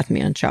Bed Bath &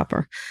 Beyond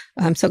shopper.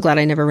 I'm so glad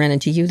I never ran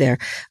into you there.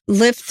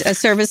 Lyft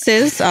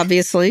services,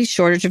 obviously,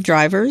 shortage of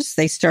drivers.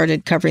 They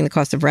started covering the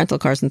cost of rental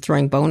cars and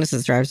throwing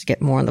bonuses to drivers to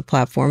get more on the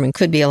platform. And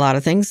could be a lot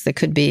of things. There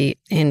could be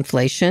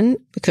inflation.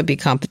 It could be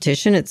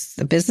competition.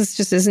 The business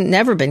just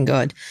never been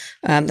good.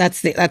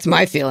 That's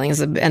my feelings.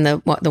 And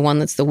the one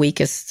that's the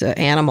weakest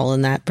animal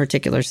in that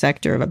particular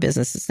sector of a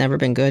business that's never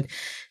been good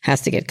has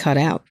to get cut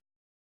out.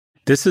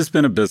 This has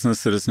been a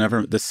business that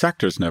the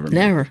sector's never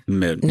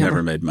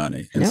made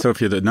money. And so if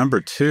you're the number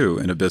 2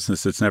 in a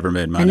business that's never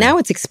made money. And now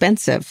it's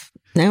expensive.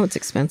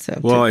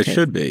 Well, it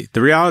should be.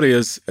 The reality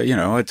is, a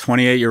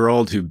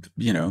 28-year-old who,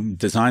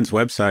 designs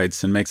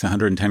websites and makes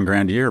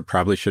 $110,000 a year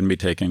probably shouldn't be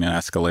taking an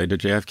Escalade to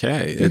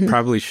JFK. It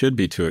probably should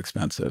be too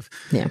expensive.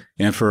 Yeah.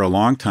 And for a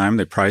long time,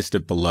 they priced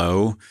it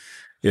below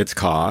its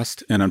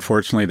cost. And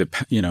unfortunately,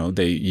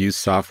 they use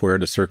software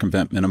to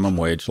circumvent minimum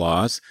wage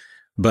laws.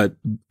 But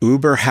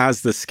Uber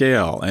has the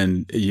scale,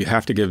 and you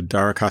have to give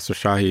Dara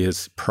Khosrowshahi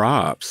his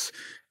props.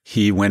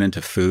 He went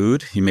into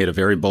food. He made a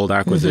very bold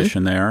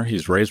acquisition there.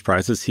 He's raised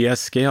prices. He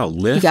has scale.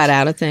 Lyft, he got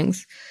out of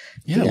things.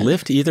 Yeah,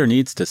 Lyft either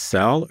needs to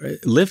sell.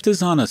 Lyft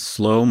is on a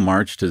slow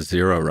march to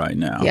zero right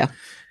now. Yeah.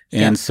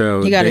 And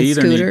so he got in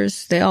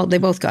scooters. They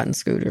both got in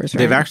scooters. Right?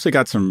 They've actually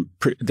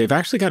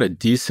got a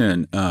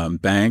decent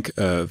bank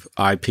of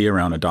IP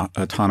around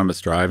autonomous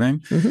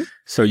driving.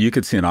 So you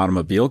could see an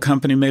automobile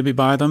company maybe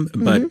buy them,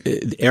 but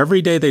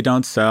every day they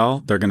don't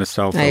sell, they're going to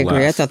sell for less. I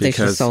agree. I thought they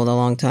should have sold a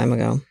long time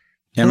ago.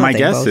 And my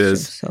guess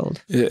is,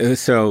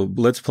 so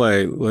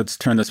let's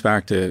turn this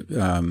back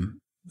to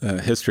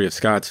history of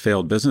Scott's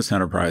failed business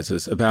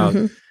enterprises. About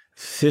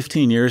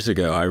 15 years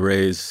ago, I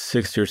raised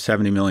 $60 or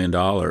 $70 million,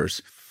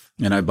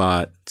 and I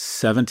bought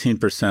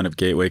 17% of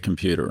Gateway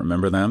Computer.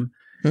 Remember them?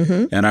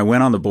 And I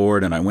went on the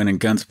board, and I went in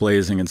guns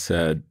blazing and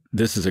said,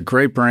 this is a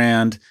great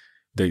brand.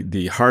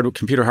 The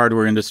computer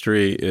hardware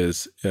industry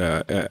is,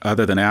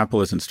 other than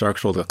Apple, is in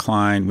structural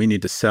decline. We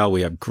need to sell.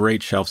 We have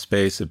great shelf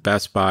space at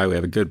Best Buy. We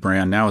have a good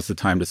brand. Now is the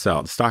time to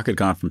sell. The stock had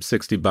gone from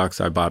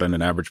 $60. I bought it at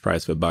an average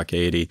price of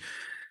 $1.80.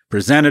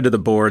 Presented to the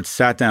board,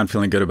 sat down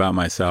feeling good about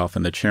myself.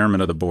 And the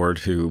chairman of the board,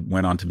 who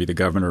went on to be the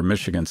governor of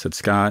Michigan, said,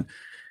 Scott,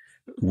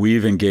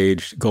 we've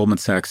engaged Goldman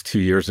Sachs 2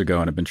 years ago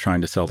and have been trying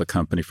to sell the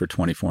company for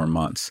 24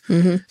 months.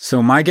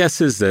 So my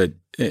guess is that,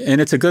 and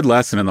it's a good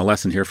lesson, and the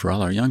lesson here for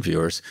all our young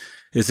viewers,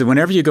 is that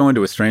whenever you go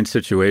into a strange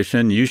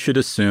situation, you should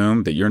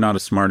assume that you're not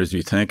as smart as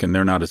you think and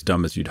they're not as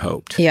dumb as you'd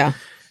hoped.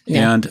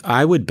 And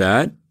I would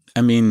bet,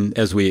 I mean,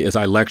 as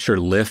I lecture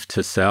Lyft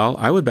to sell,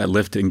 I would bet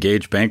Lyft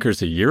engaged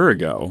bankers a year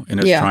ago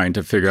and is trying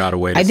to figure out a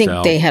way to sell. I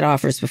think they had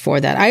offers before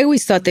that. I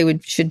always thought they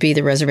should be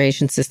the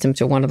reservation system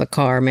to one of the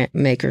car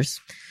makers,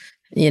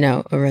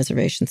 a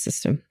reservation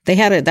system. They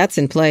had that's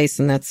in place,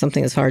 and that's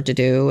something that's hard to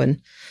do,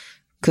 and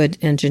good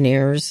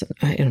engineers.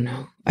 I don't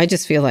know. I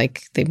just feel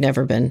like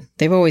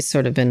they've always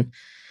sort of been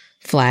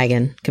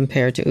flagging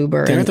compared to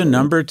Uber. They're the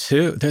number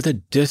two. They're the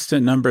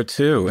distant number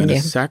two in a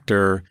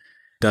sector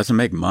doesn't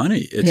make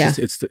money.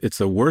 It's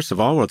the worst of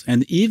all worlds.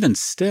 And even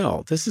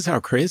still, this is how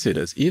crazy it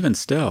is. Even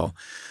still,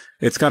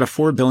 it's got a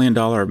 $4 billion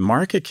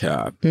market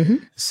cap.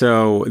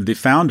 So the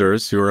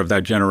founders, who are of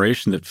that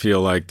generation that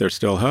feel like there's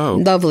still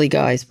hope. Lovely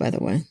guys, by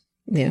the way.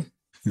 Yeah.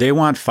 They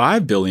want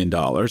 $5 billion.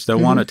 They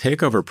want a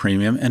takeover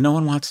premium, and no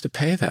one wants to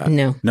pay that.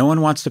 No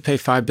one wants to pay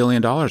 $5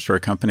 billion for a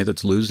company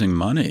that's losing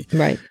money.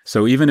 Right.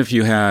 So even if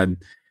you had,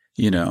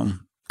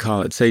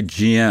 call it, say,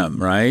 GM,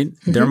 right?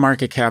 Their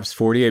market cap's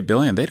 $48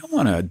 billion. They don't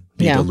want to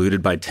be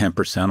diluted by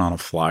 10% on a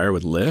flyer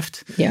with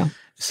Lyft. Yeah.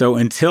 So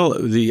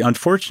the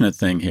unfortunate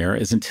thing here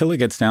is until it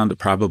gets down to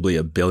probably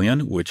 $1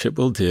 billion, which it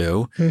will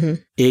do,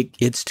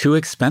 it's too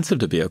expensive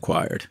to be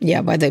acquired.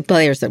 Yeah, by the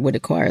players that would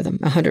acquire them,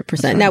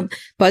 100%. Right. Now,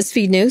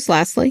 BuzzFeed News,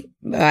 lastly,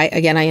 I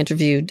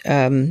interviewed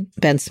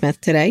Ben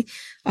Smith today.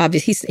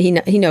 Obviously,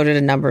 he noted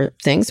a number of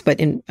things, but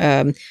in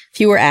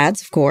fewer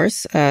ads, of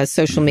course,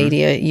 social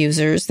media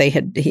users, they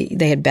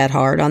had bet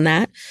hard on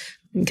that.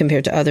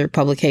 Compared to other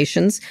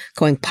publications.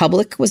 Going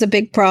public was a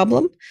big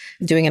problem.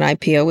 Doing an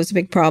IPO was a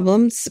big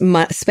problem.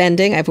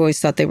 Spending, I've always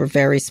thought they were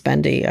very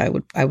spendy.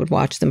 I would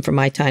watch them from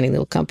my tiny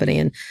little company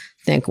and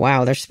think,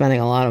 wow, they're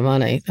spending a lot of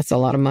money. That's a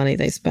lot of money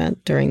they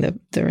spent during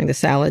the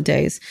salad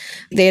days.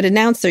 They had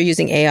announced they're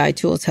using AI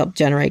tools to help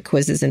generate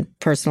quizzes and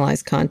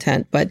personalized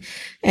content. But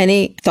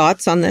any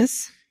thoughts on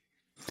this?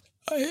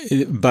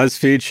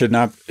 BuzzFeed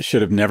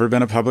should have never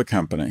been a public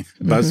company.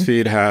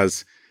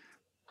 BuzzFeed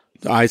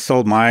I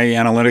sold my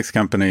analytics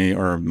company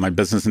or my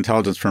business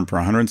intelligence firm for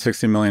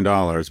 $160 million.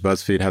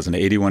 BuzzFeed has an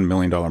 $81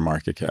 million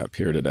market cap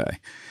here today.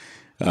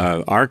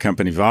 Our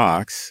company,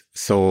 Vox,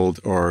 sold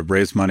or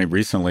raised money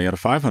recently at a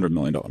 $500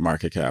 million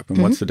market cap.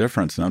 And what's the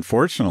difference? And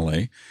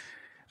unfortunately,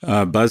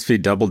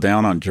 BuzzFeed doubled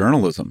down on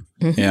journalism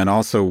and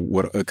also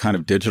what kind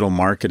of digital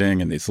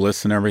marketing and these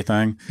lists and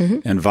everything.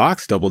 And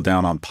Vox doubled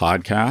down on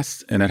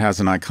podcasts, and it has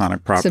an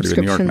iconic property with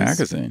New York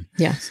Magazine.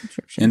 Yeah,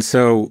 subscriptions. And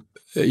so,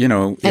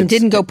 and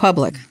didn't go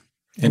public.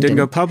 It didn't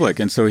go public.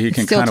 And so he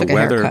can kind of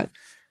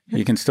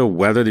he can still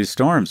weather these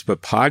storms.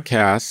 But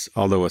podcasts,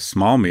 although a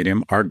small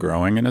medium, are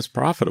growing and is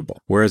profitable.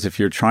 Whereas if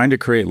you're trying to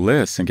create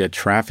lists and get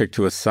traffic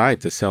to a site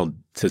to sell,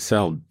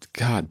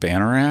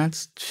 banner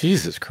ads,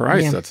 Jesus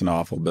Christ, that's an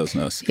awful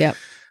business. Yep.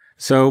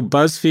 So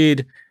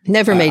BuzzFeed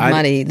never made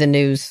money, the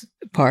news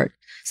part.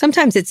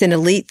 Sometimes it's an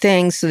elite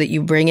thing so that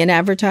you bring in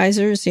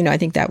advertisers. I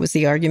think that was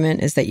the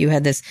argument, is that you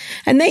had this,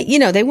 and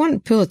they won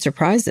Pulitzer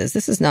Prizes.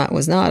 This was not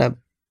a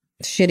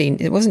shitty.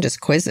 It wasn't just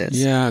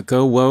quizzes. Yeah,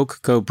 go woke,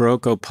 go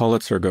broke, go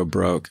Pulitzer, go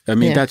broke. I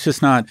mean, that's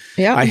just not.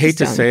 Yeah, I hate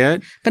to say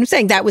it, but I'm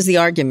saying that was the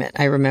argument.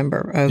 I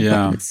remember.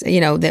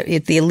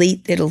 That the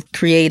elite, it'll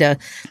create a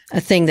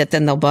thing that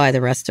then they'll buy the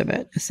rest of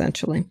it.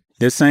 Essentially,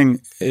 this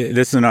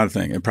is another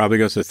thing. It probably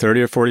goes to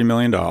 $30 or $40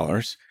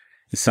 million.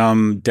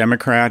 Some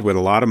Democrat with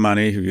a lot of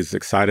money who's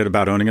excited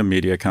about owning a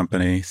media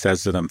company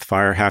says to them,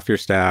 fire half your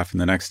staff,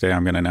 and the next day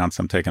I'm going to announce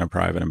I'm taking it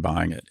private and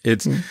buying it.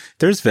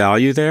 There's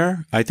value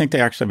there. I think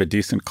they actually have a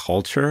decent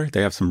culture.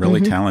 They have some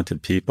really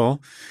talented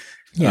people.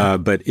 Yeah.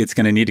 But it's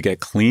going to need to get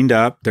cleaned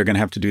up. They're going to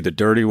have to do the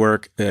dirty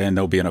work, and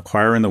there'll be an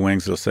acquirer in the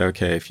wings that'll say,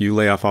 okay, if you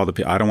lay off all the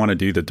people, I don't want to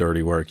do the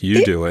dirty work.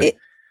 You do it.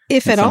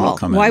 If at all.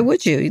 Why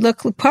would you?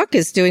 Look, Puck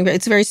is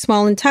it's very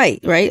small and tight,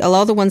 right? A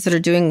lot of the ones that are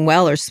doing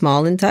well are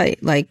small and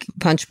tight, like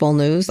Punchbowl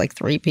News, like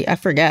 3P. I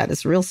forget.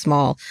 It's real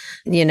small.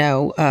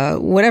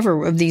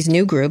 Whatever of these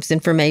new groups,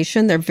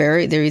 information, they're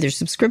either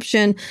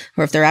subscription,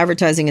 or if they're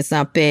advertising, it's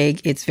not big.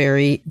 It's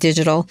very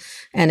digital,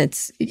 and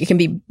it can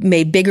be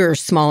made bigger or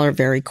smaller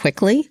very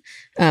quickly.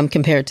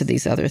 Compared to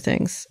these other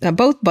things.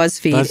 Both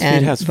BuzzFeed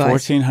and has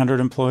 1,400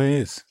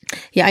 employees.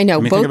 Yeah, I know.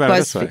 Both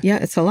BuzzFeed. Yeah,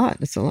 it's a lot.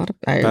 It's a lot of.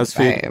 I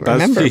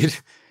remember.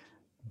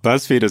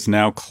 BuzzFeed is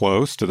now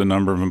close to the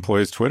number of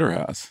employees Twitter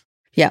has.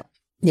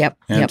 Yep.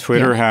 And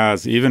Twitter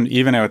has,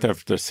 even after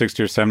the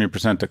 60 or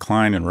 70%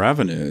 decline in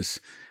revenues,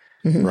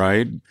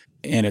 right?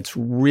 And it's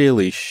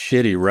really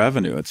shitty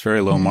revenue. It's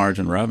very low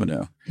margin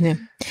revenue. Yeah.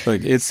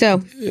 Like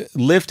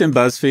Lyft and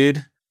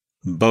BuzzFeed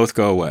both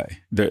go away.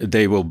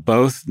 They will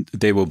both.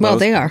 Well,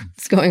 they are.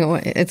 It's going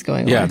away.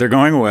 Yeah, they're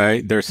going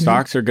away. Their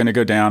stocks are going to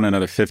go down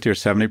another 50 or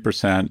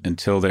 70%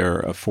 until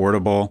they're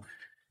affordable.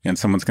 And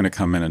someone's going to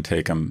come in and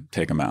take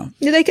them out.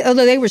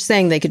 Although they were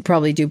saying they could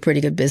probably do pretty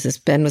good business.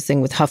 Ben was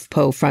saying with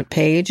HuffPo front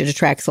page, it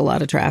attracts a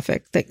lot of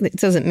traffic. It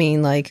doesn't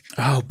mean like...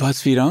 Oh,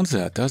 BuzzFeed owns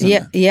that, doesn't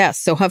it? Yes.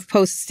 So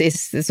HuffPo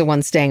is the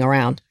one staying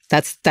around.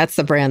 That's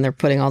the brand they're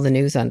putting all the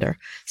news under.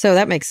 So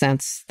that makes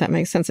sense.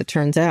 It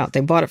turns out.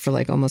 They bought it for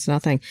like almost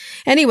nothing.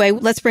 Anyway,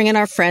 let's bring in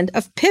our friend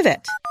of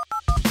Pivot.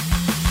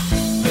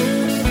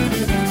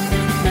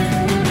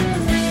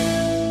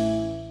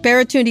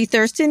 Baratunde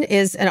Thurston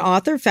is an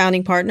author,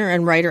 founding partner,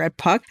 and writer at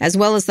Puck, as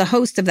well as the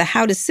host of the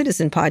How to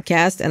Citizen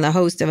podcast and the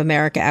host of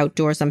America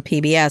Outdoors on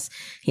PBS.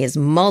 He is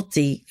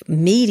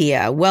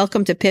multimedia.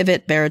 Welcome to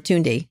Pivot,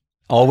 Baratunde.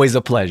 Always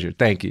a pleasure.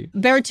 Thank you.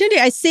 Baratunde,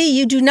 I see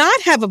you do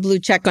not have a blue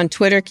check on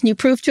Twitter. Can you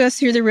prove to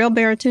us you're the real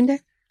Baratunde?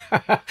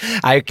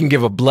 I can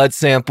give a blood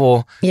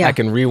sample. Yeah. I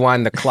can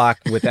rewind the clock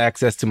with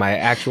access to my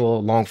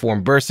actual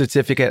long-form birth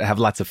certificate. I have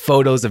lots of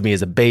photos of me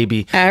as a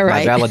baby. All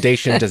right. My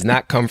validation does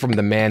not come from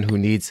the man who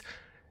needs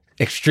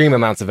extreme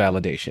amounts of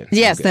validation.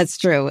 Yes, that's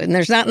true. And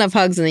there's not enough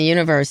hugs in the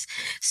universe.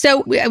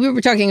 So we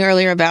were talking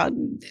earlier about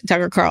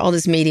Tucker Carlson, all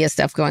this media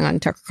stuff going on,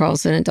 Tucker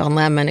Carlson and Don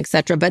Lemon, et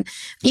cetera. But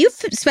you've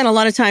spent a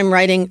lot of time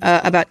writing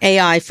about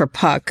AI for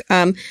Puck.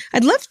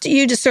 I'd love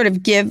you to sort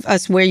of give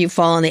us where you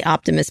fall on the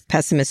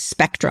optimist-pessimist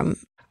spectrum.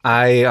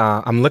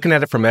 I'm looking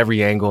at it from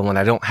every angle, and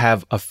I don't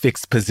have a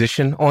fixed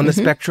position on the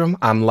spectrum.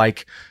 I'm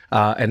like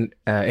an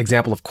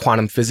example of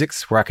quantum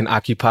physics, where I can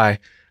occupy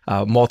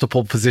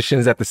multiple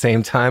positions at the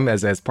same time,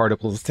 as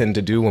particles tend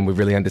to do when we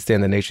really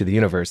understand the nature of the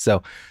universe.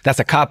 So that's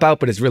a cop-out,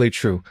 but it's really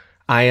true.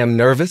 I am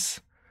nervous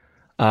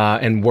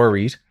and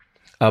worried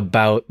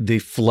about the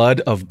flood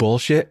of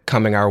bullshit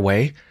coming our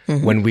way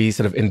when we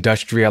sort of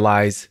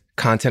industrialize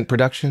content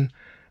production.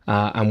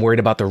 I'm worried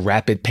about the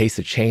rapid pace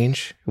of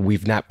change.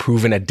 We've not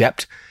proven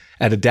adept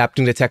at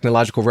adapting to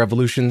technological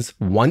revolutions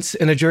once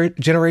in a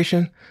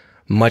generation,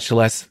 much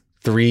less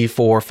 3,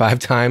 4, 5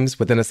 times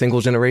within a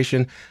single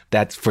generation.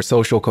 That's for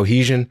social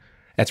cohesion.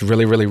 That's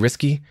really, really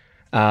risky.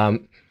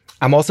 I'm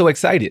also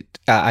excited.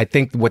 I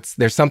think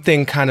there's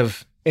something kind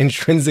of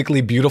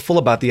intrinsically beautiful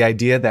about the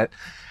idea that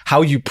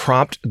how you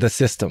prompt the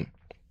system,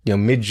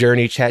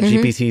 Mid-Journey,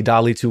 ChatGPT,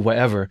 DALL-E 2,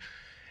 whatever,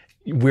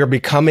 we're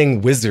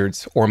becoming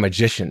wizards or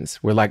magicians.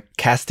 We're like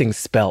casting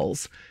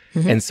spells.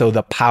 And so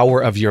the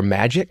power of your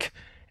magic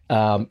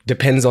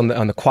depends on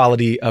the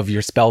quality of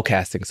your spell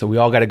casting. So we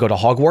all got to go to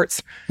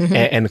Hogwarts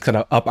and kind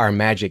of up our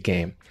magic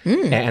game.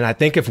 And I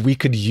think if we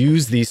could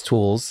use these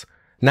tools,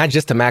 not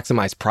just to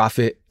maximize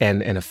profit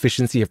and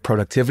efficiency of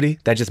productivity,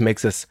 that just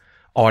makes us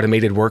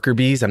automated worker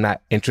bees. I'm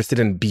not interested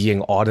in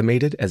being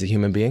automated as a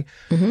human being.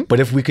 But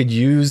if we could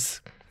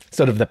use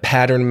sort of the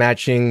pattern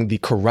matching, the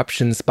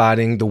corruption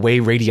spotting, the way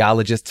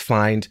radiologists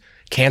find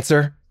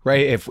cancer,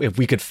 right? If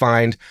we could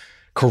find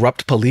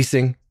corrupt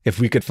policing, if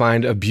we could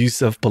find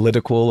abuse of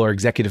political or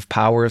executive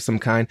power of some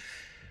kind,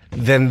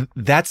 then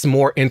that's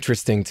more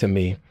interesting to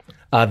me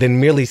than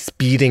merely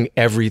speeding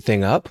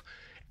everything up.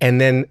 And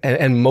then,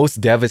 and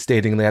most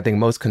devastatingly, I think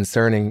most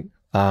concerning,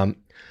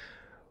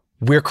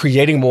 we're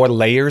creating more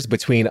layers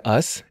between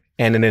us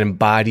and an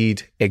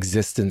embodied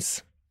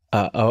existence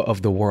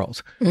of the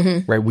world,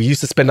 right? We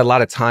used to spend a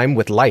lot of time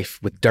with life,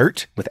 with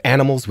dirt, with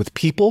animals, with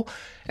people,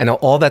 and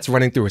all that's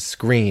running through a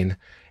screen,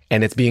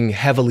 and it's being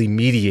heavily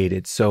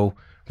mediated. So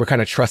we're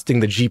kind of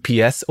trusting the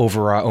GPS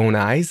over our own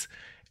eyes,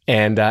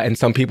 and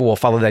some people will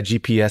follow that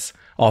GPS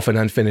off an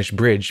unfinished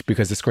bridge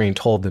because the screen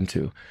told them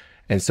to.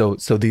 And so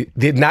the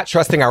not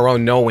trusting our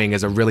own knowing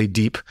is a really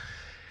deep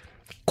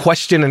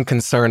question and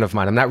concern of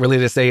mine. I'm not really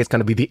to say it's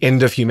going to be the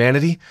end of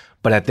humanity,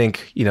 but I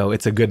think,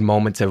 it's a good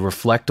moment to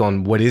reflect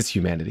on what is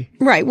humanity.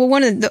 Right. Well,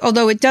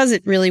 although it does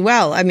it really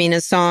well. I mean,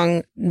 a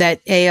song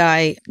that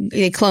AI,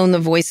 they cloned the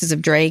voices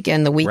of Drake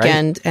and The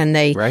Weeknd, and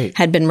they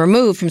had been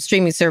removed from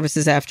streaming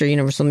services after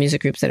Universal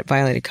Music Group said it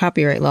violated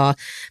copyright law.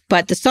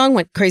 But the song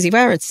went crazy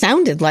viral. It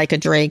sounded like a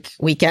Drake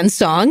Weeknd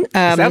song.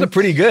 It sounded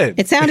pretty good.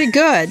 It sounded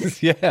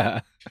good.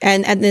 Yeah.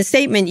 And in the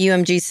statement,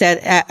 UMG said,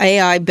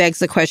 AI begs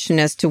the question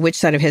as to which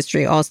side of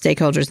history all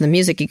stakeholders in the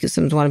music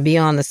ecosystems want to be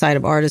on, the side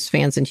of artists,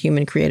 fans, and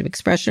human creative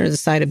expression, or the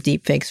side of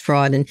deepfakes,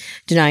 fraud, and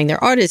denying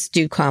their artists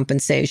due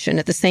compensation.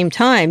 At the same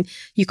time,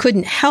 you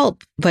couldn't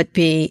help but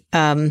be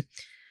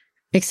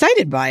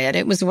excited by it.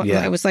 It was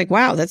like,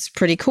 wow, that's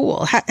pretty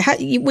cool.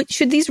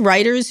 Should these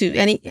writers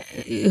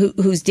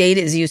whose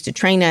data is used to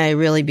train AI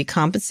really be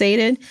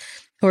compensated,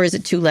 or is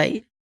it too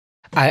late?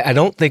 I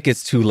don't think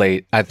it's too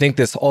late. I think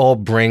this all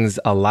brings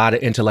a lot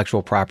of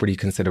intellectual property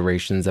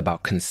considerations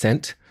about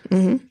consent,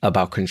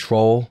 about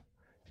control,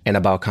 and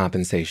about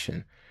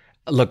compensation.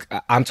 Look,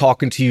 I'm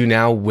talking to you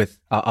now with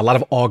a lot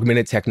of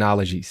augmented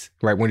technologies,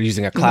 right? When you're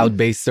using a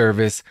cloud-based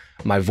service,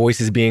 my voice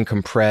is being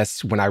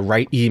compressed. When I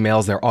write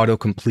emails, they're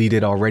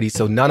auto-completed already.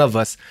 So none of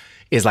us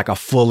is like a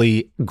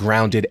fully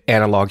grounded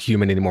analog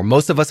human anymore.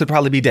 Most of us would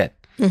probably be dead,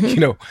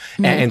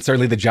 and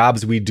certainly the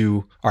jobs we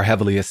do are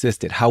heavily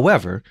assisted.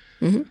 However,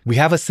 we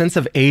have a sense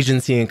of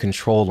agency and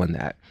control in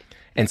that.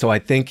 And so I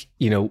think,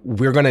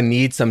 we're going to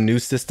need some new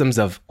systems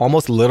of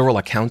almost literal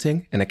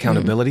accounting and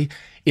accountability.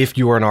 If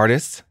you are an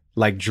artist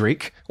like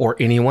Drake or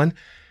anyone,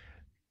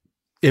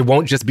 it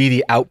won't just be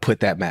the output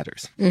that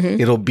matters.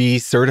 It'll be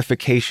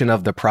certification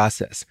of the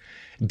process.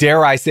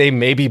 Dare I say,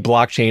 maybe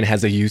blockchain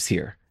has a use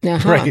here,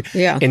 right?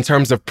 Yeah. In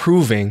terms of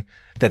proving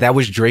that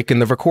was Drake in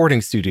the recording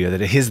studio,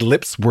 that his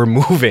lips were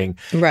moving.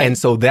 Right. And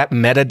so that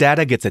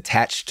metadata gets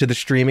attached to the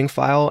streaming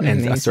file,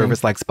 and a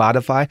service like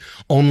Spotify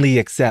only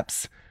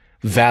accepts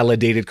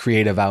validated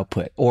creative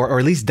output, or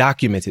at least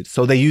documented.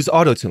 So they use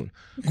autotune.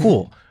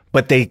 Cool.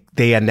 But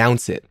they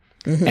announce it.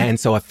 And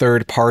so a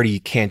third party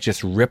can't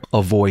just rip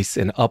a voice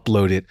and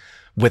upload it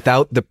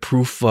without the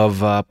proof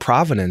of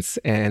provenance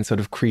and sort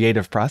of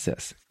creative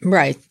process.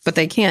 Right. But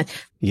they can't.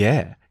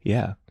 Yeah.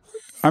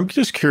 I'm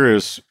just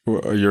curious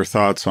your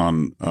thoughts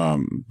on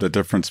the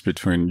difference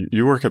between,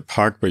 you work at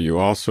Puck, but you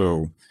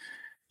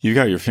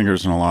got your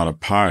fingers in a lot of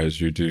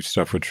pies. You do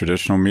stuff with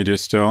traditional media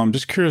still. I'm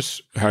just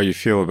curious how you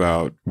feel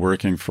about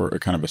working for a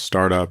kind of a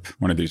startup,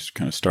 one of these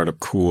kind of startup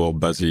cool,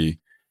 buzzy,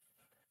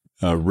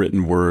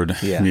 written word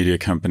media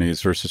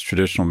companies versus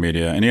traditional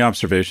media. Any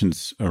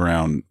observations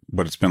around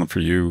what it's been like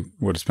for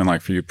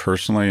you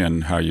personally,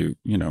 and how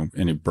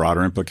any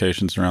broader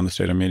implications around the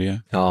state of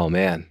media? Oh,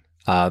 man.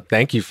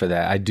 Thank you for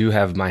that. I do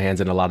have my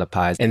hands in a lot of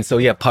pies. And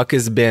so, Puck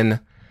has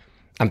been,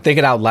 I'm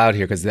thinking out loud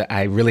here because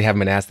I really haven't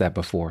been asked that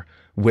before.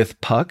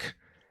 With Puck,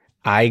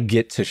 I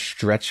get to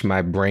stretch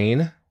my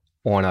brain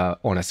on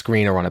a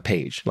screen or on a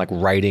page. Like,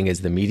 writing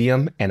is the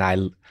medium. And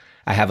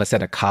I have a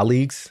set of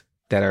colleagues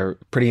that are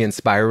pretty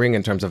inspiring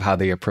in terms of how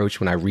they approach.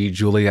 When I read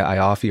Julia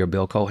Ioffe or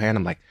Bill Cohan,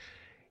 I'm like,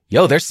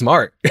 yo, they're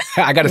smart.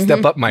 I got to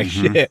step up my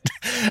shit.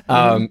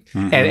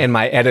 And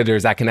my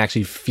editors, I can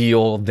actually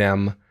feel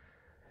them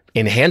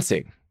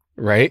enhancing,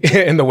 right?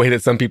 In the way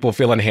that some people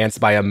feel enhanced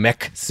by a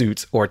mech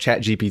suit or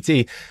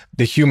ChatGPT,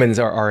 the humans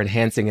are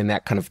enhancing in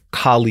that kind of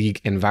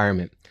colleague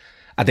environment.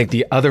 I think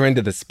the other end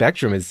of the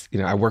spectrum is,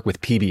 I work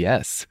with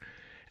PBS.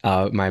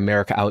 My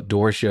America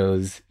Outdoor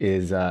shows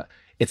is,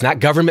 it's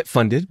not government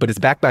funded, but it's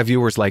backed by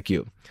viewers like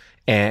you.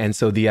 And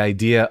so the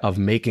idea of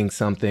making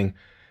something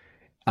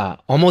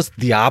almost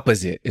the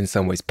opposite in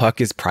some ways.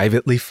 Puck is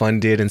privately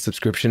funded and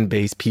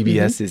subscription-based.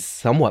 PBS is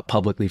somewhat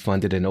publicly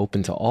funded and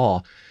open to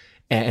all.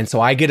 And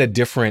so I get a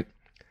different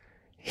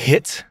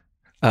hit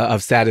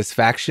of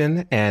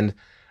satisfaction and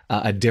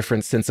a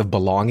different sense of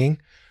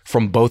belonging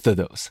from both of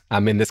those.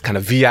 I'm in this kind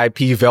of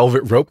VIP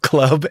velvet rope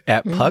club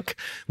at Puck,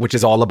 which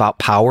is all about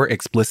power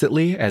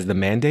explicitly as the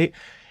mandate.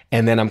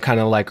 And then I'm kind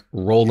of like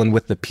rolling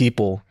with the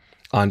people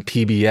on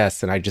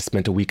PBS. And I just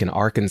spent a week in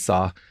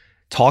Arkansas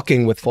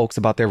talking with folks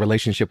about their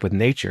relationship with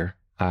nature,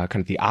 kind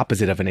of the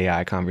opposite of an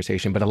AI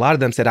conversation. But a lot of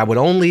them said, I would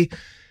only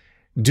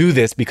do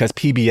this because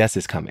PBS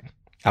is coming.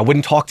 I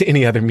wouldn't talk to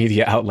any other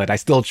media outlet. I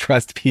still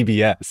trust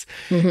PBS.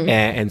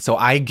 And so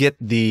I get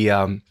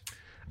the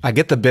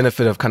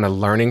benefit of kind of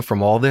learning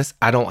from all this.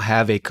 I don't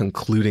have a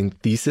concluding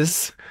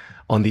thesis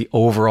on the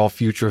overall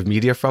future of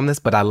media from this,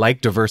 but I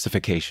like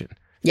diversification.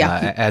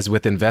 As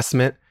with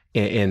investment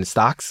in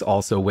stocks,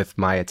 also with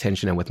my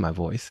attention and with my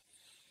voice.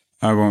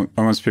 I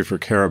won't speak for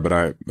Kara,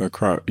 but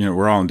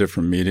we're all in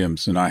different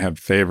mediums, and I have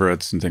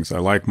favorites and things I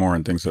like more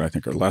and things that I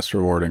think are less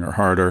rewarding or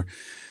harder.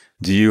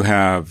 Do you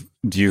have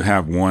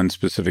one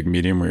specific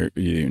medium where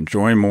you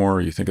enjoy more,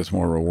 or you think it's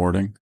more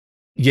rewarding?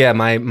 Yeah,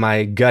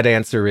 my gut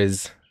answer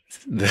is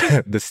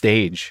the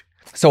stage.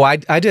 So I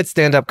did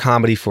stand-up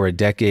comedy for a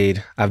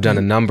decade. I've done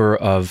a number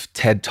of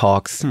TED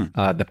Talks.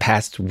 The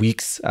past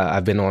weeks,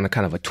 I've been on a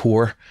kind of a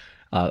tour,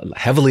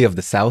 heavily of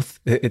the South,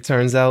 it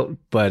turns out.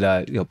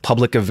 But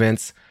public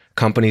events,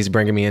 companies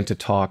bringing me in to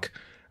talk,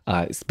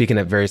 speaking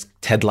at various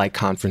TED-like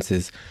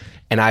conferences.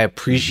 And I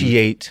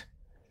appreciate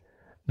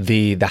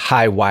the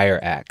high wire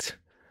act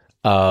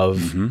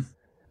of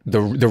the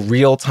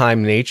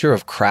real-time nature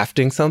of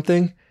crafting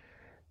something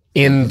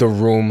in the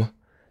room.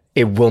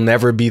 It will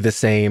never be the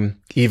same.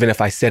 Even if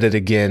I said it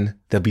again,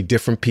 there'll be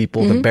different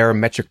people. The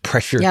barometric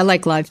pressure I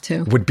like live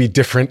too. Would be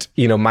different.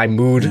 My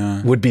mood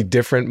would be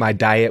different. My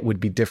diet would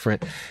be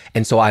different.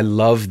 And so I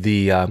love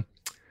the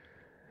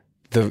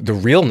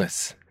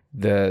realness,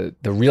 the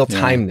real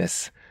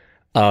timeness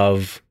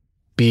of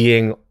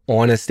being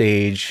on a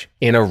stage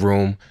in a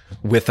room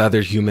with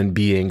other human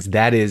beings.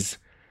 That is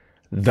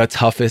the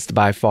toughest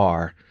by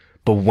far.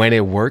 But when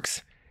it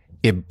works,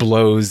 it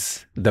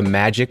blows the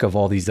magic of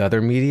all these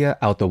other media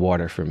out the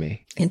water for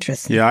me.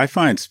 Interesting. Yeah, I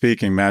find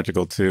speaking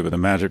magical too, but the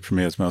magic for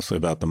me is mostly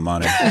about the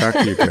money. Back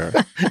to you,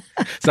 Kara.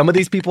 Some of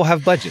these people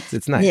have budgets.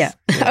 It's nice. Yeah.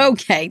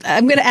 Okay.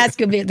 I'm going to ask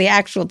you about the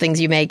actual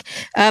things you make.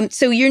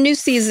 So your new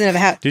season of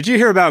how... Did you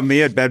hear about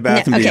me at Bed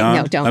Bath & Beyond? Okay,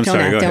 no, don't. I'm don't,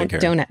 sorry, don't, go ahead,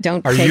 Kara.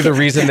 don't. Are you the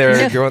reason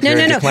they're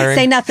declaring?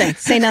 Say nothing.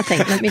 Say nothing.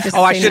 Let me just.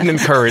 I shouldn't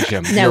encourage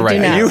him. No, You're right.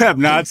 do not. You have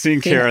not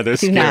seen Kara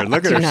this scared.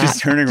 Look at her. She's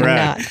turning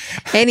red.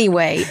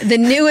 Anyway, the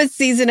newest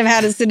season of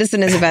How to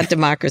Citizen is about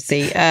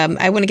democracy.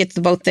 I want to get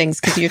to both things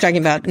because you're talking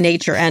about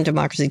nature and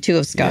democracy, two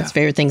of Scott's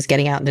favorite things,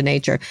 getting out into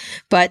nature.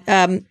 But,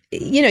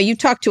 you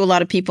talk to a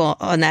lot of people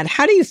on that.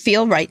 How do you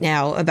feel right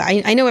now about,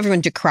 I know everyone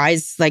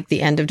decries like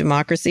the end of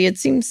democracy. It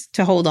seems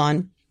to hold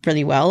on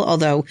pretty well,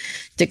 although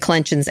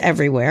declensions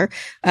everywhere.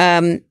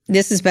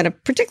 This has been a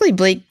particularly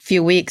bleak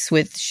few weeks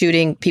with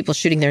people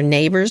shooting their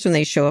neighbors when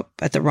they show up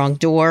at the wrong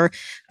door.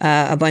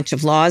 A bunch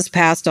of laws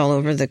passed all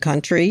over the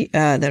country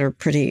that are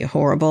pretty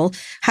horrible.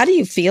 How do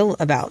you feel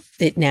about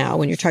it now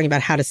when you're talking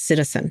about how to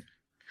citizen?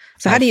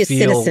 So how do you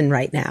citizen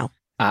right now?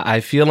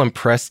 I feel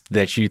impressed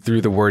that you threw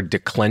the word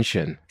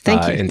declension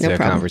into the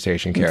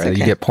conversation, Kara. Okay.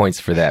 You get points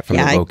for that from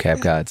the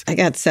vocab gods. I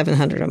got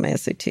 700 on my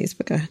SATs,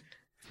 but go ahead.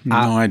 No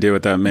idea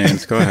what that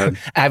means. Go ahead.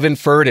 I've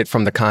inferred it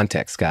from the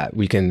context, Scott.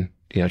 We can,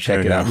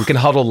 check it out. We can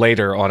huddle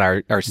later on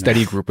our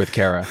study group with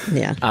Kara.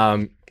 Yeah.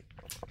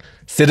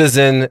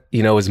 Citizen,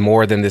 is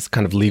more than this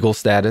kind of legal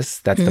status.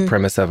 That's the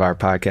premise of our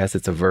podcast.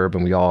 It's a verb,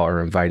 and we all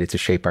are invited to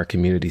shape our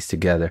communities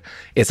together.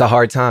 It's a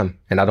hard time,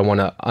 and I don't want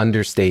to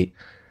understate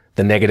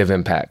the negative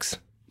impacts,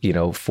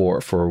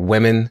 for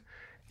women,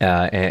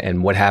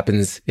 and what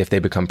happens if they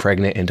become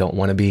pregnant and don't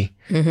want to be,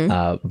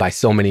 by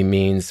so many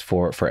means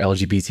for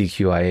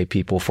LGBTQIA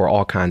people, for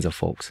all kinds of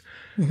folks.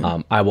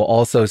 I will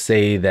also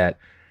say that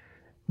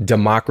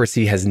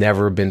democracy has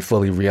never been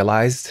fully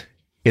realized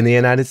in the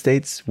United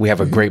States. We have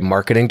a great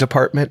marketing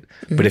department,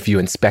 but if you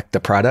inspect the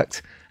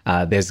product,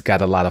 there's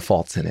got a lot of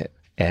faults in it.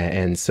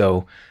 And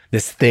so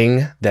this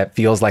thing that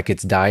feels like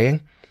it's dying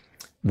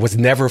was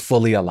never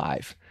fully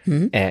alive.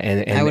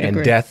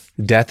 And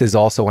death is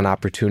also an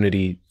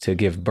opportunity to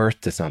give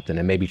birth to something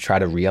and maybe try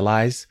to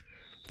realize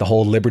the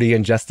whole liberty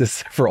and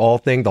justice for all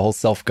thing, the whole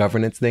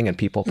self-governance thing and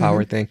people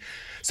power thing.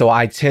 So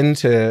I tend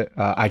to,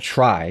 I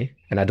try,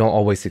 and I don't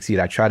always succeed.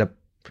 I try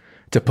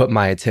to put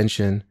my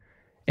attention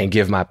and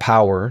give my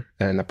power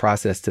in the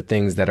process to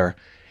things that are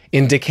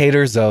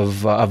indicators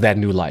of that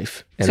new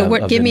life.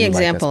 So give me an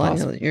example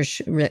on your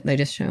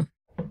latest show.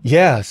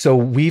 Yeah. So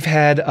we've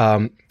had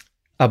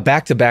a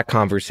back-to-back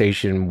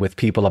conversation with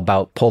people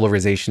about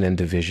polarization and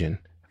division.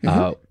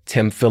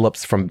 Tim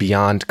Phillips from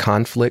Beyond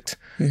Conflict,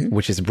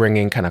 which is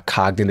bringing kind of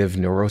cognitive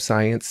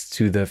neuroscience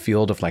to the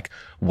field of like,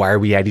 why are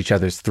we at each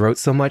other's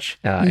throats so much?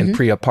 And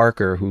Priya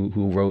Parker,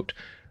 who wrote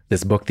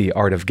this book, The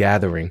Art of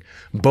Gathering.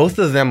 Both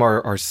of them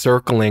are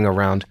circling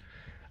around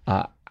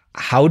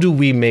how do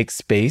we make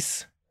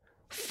space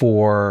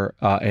for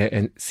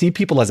and see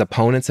people as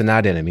opponents and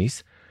not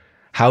enemies?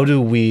 How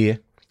do we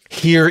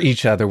hear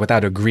each other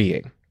without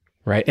agreeing?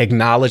 Right?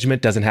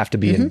 Acknowledgement doesn't have to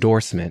be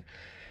endorsement.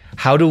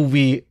 How do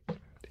we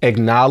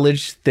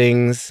acknowledge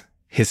things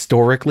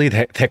historically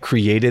that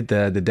created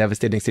the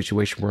devastating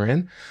situation we're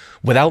in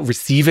without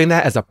receiving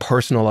that as a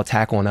personal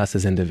attack on us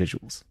as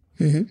individuals?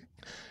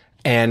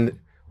 And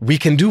we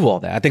can do all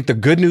that. I think the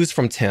good news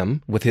from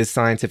Tim with his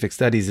scientific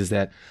studies is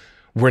that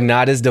we're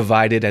not as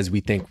divided as we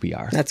think we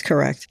are. That's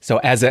correct. So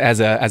as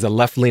a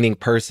left-leaning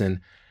person,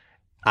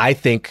 I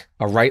think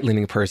a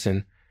right-leaning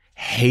person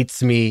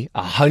hates me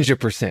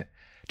 100%.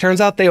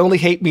 Turns out they only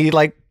hate me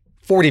like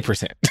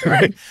 40%,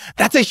 right?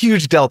 That's a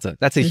huge delta.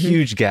 That's a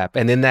huge gap.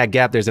 And in that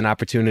gap, there's an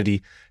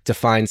opportunity to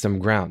find some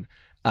ground.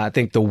 I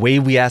think the way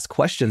we ask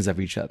questions of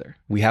each other,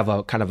 we have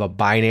a kind of a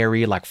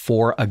binary like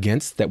for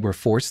against that we're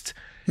forced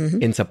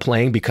into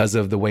playing because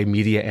of the way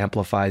media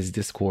amplifies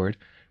discord.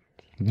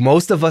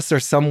 Most of us are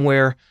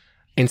somewhere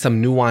in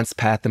some nuanced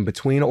path in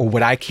between, or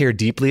what I care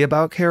deeply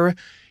about, Kara,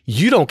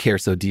 you don't care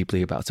so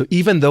deeply about. So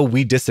even though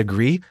we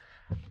disagree,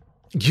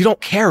 you don't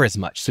care as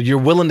much. So you're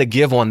willing to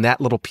give on that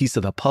little piece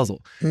of the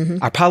puzzle.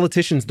 Our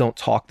politicians don't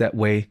talk that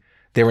way.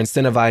 They're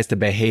incentivized to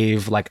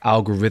behave like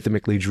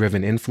algorithmically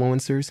driven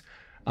influencers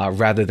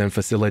rather than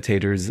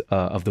facilitators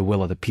of the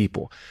will of the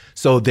people.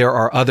 So there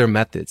are other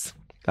methods,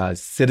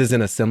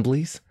 citizen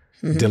assemblies,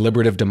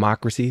 deliberative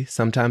democracy,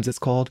 sometimes it's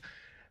called.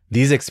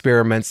 These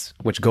experiments,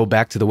 which go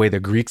back to the way the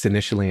Greeks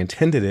initially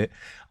intended it,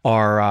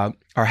 are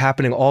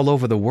happening all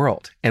over the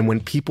world. And when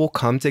people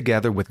come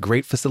together with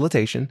great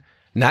facilitation,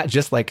 not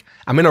just like,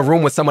 I'm in a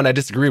room with someone I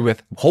disagree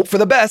with, hope for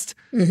the best.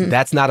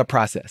 That's not a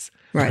process.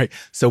 Right.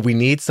 So we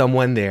need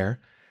someone there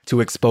to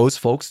expose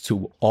folks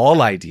to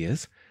all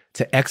ideas,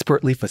 to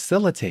expertly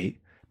facilitate,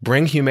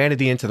 bring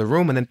humanity into the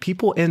room, and then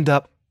people end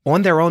up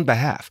on their own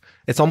behalf.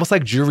 It's almost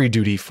like jury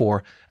duty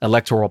for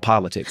electoral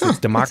politics. It's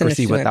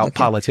democracy without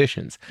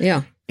politicians.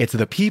 Yeah. It's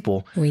the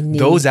people.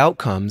 Those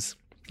outcomes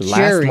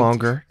last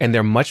longer, and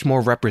they're much more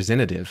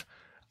representative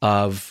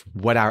of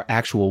what our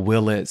actual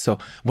will is. So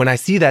when I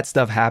see that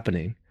stuff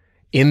happening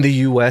in the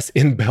US,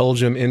 in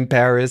Belgium, in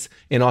Paris,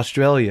 in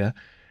Australia,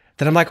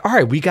 that I'm like, all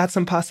right, we got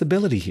some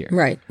possibility here.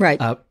 Right.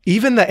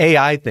 Even the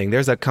AI thing,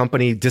 there's a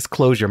company,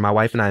 Disclosure, my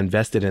wife and I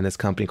invested in this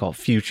company called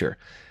Future.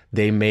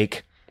 They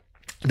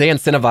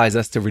incentivize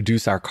us to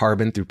reduce our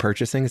carbon through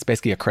purchasing. It's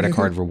basically a credit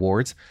card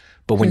rewards.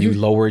 But when you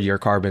lower your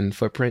carbon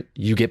footprint,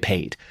 you get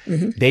paid.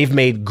 They've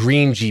made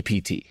green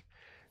GPT.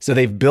 So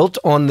they've built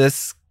on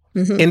this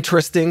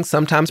interesting,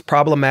 sometimes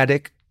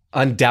problematic,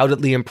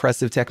 undoubtedly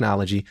impressive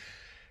technology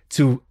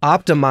to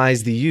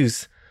optimize the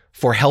use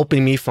for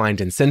helping me find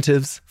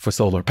incentives for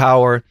solar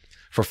power,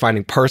 for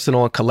finding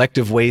personal and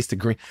collective ways to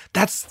green.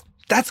 That's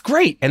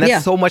great. And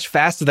that's so much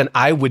faster than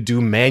I would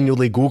do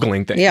manually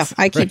Googling things. Yeah,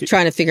 I keep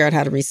trying to figure out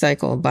how to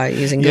recycle by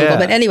using Google.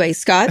 But anyway,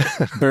 Scott.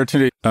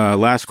 Baratunde,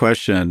 last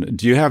question.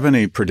 Do you have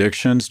any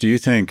predictions? Do you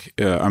think,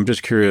 I'm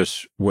just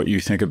curious what you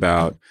think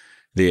about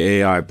the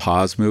AI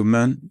pause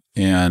movement,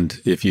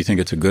 and if you think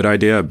it's a good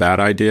idea, a bad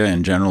idea,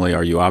 and generally,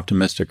 are you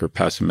optimistic or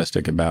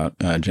pessimistic about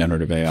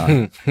generative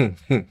AI?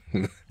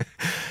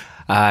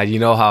 You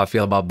know how I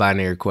feel about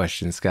binary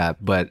questions, Scott,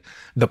 but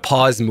the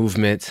pause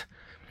movement,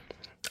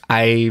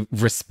 I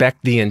respect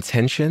the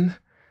intention.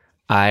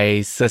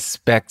 I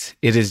suspect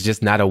it is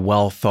just not a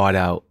well thought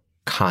out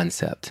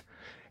concept.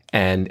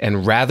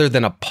 And rather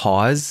than a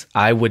pause,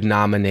 I would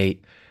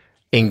nominate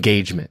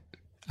engagement.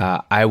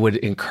 I would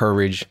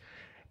encourage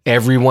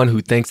everyone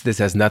who thinks this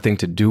has nothing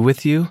to do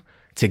with you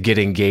to get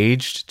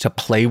engaged, to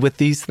play with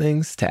these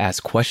things, to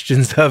ask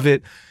questions of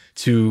it,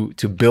 to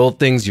build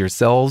things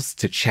yourselves,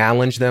 to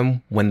challenge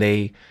them when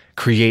they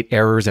create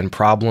errors and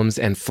problems,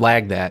 and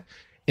flag that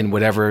in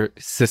whatever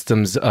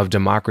systems of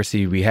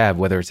democracy we have,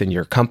 whether it's in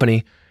your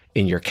company,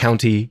 in your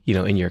county,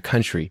 in your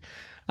country.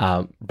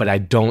 But I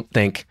don't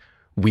think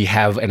we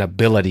have an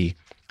ability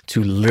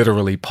to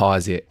literally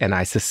pause it. And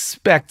I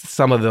suspect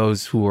some of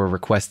those who are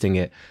requesting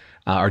it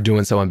are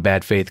doing so in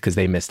bad faith because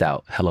they missed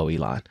out. Hello,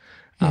 Elon.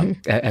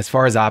 As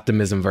far as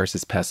optimism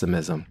versus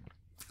pessimism,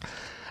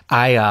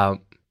 I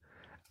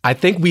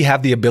think we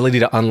have the ability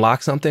to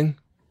unlock something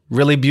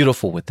really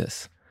beautiful with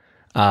this.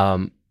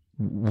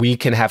 We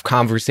can have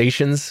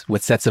conversations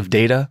with sets of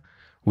data.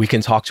 We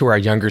can talk to our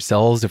younger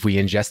selves if we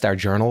ingest our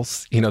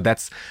journals.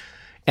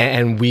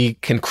 And we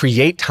can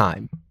create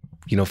time,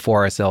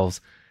 for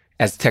ourselves,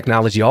 as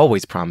technology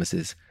always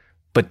promises,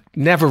 but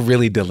never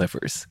really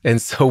delivers.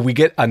 And so we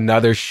get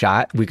another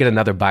shot, we get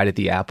another bite at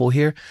the apple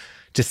here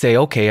to say,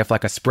 okay, if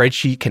like a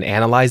spreadsheet can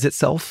analyze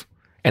itself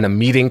and a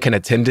meeting can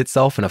attend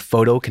itself and a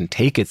photo can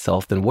take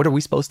itself, then what are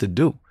we supposed to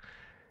do,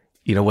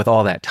 with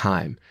all that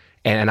time?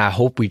 And I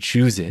hope we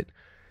choose it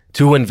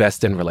to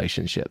invest in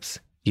relationships,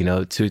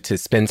 to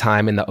spend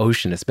time in the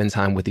ocean, to spend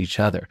time with each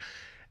other.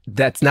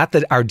 That's not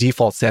our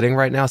default setting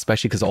right now,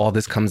 especially because all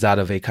this comes out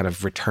of a kind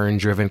of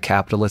return-driven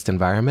capitalist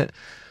environment.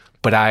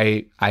 But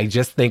I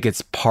just think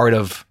it's part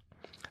of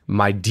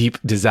my deep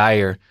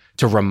desire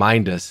to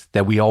remind us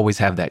that we always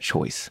have that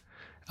choice.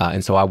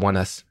 And so I want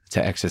us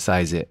to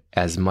exercise it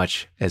as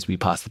much as we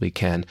possibly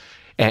can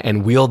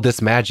and wield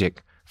this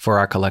magic for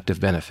our collective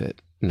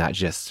benefit, not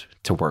just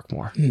to work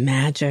more.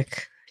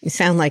 Magic. You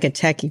sound like a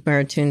techie,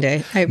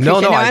 Baratunde. I appreciate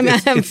No, I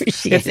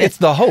appreciate it. It's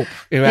the hope.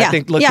 I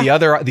think, look, yeah.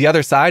 the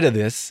other side of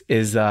this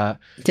is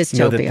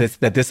dystopia.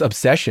 That this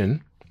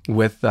obsession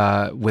with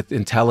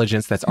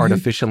intelligence that's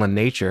artificial in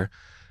nature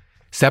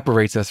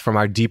separates us from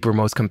our deeper,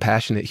 most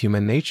compassionate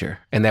human nature,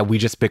 and that we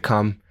just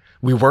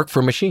we work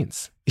for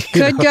machines.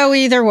 Could go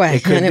either way.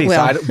 It could and be.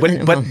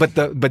 It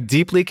will. But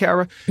deeply,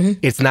 Kara,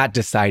 it's not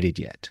decided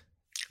yet.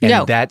 And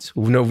No. that's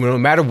no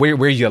matter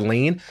where you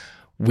lean.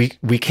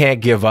 We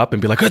can't give up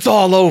and be like, it's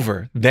all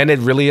over. Then it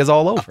really is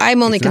all over.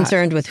 I'm only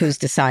concerned with who's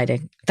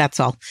deciding. That's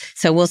all.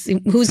 So we'll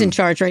see who's in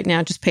charge right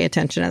now. Just pay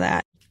attention to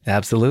that.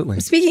 Absolutely.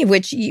 Speaking of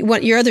which,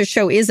 what your other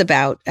show is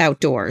about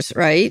outdoors,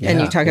 right? And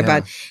you talk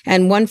about,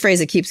 and one phrase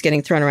that keeps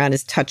getting thrown around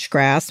is touch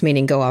grass,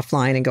 meaning go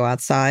offline and go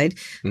outside.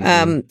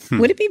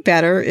 Would it be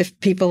better if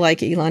people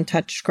like Elon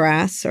touch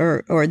grass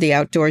or the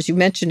outdoors? You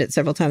mentioned it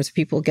several times,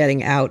 people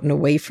getting out and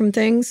away from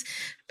things.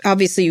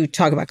 Obviously, you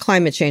talk about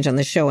climate change on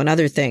the show and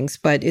other things,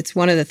 but it's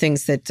one of the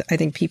things that I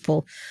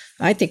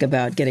think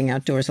about getting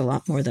outdoors a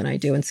lot more than I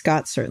do. And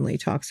Scott certainly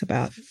talks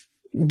about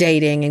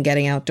dating and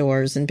getting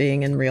outdoors and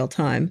being in real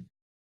time.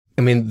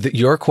 I mean,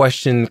 your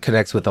question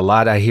connects with a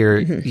lot I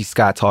hear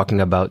Scott talking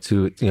about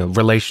too,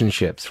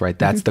 relationships, right?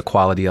 That's the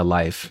quality of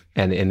life.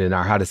 And in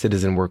our How to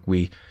Citizen work,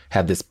 we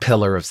have this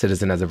pillar of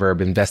citizen as a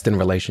verb, invest in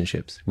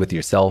relationships with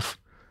yourself,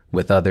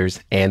 with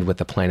others, and with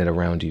the planet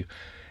around you.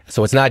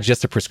 So it's not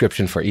just a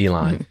prescription for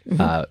Elon.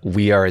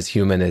 We are as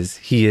human as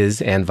he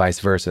is, and vice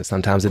versa.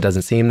 Sometimes it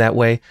doesn't seem that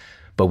way,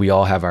 but we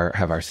all have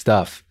our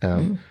stuff.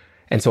 And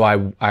so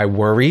I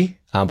worry,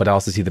 but I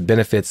also see the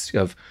benefits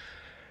of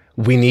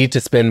we need to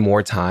spend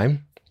more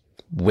time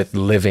with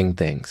living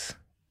things.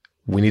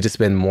 We need to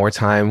spend more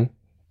time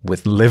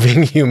with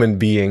living human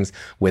beings,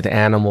 with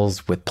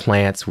animals, with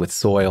plants, with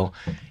soil.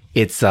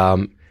 It's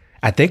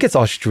I think it's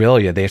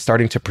Australia. They're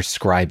starting to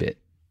prescribe it.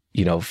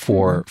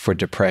 For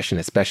depression,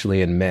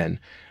 especially in men.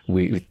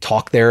 We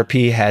talk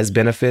therapy has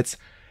benefits.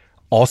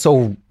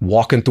 also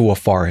walking through a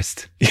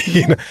forest.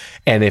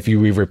 And if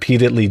we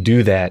repeatedly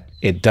do that,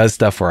 it does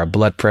stuff for our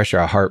blood pressure,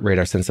 our heart rate,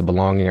 our sense of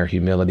belonging, our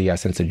humility, our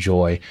sense of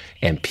joy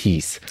and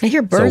peace. I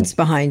hear birds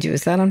behind you.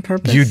 Is that on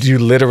purpose? You do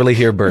literally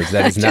hear birds.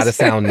 That is not a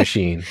sound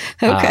machine.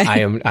 Okay. I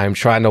am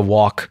trying to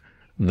walk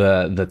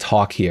the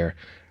talk here.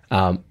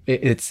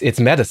 It's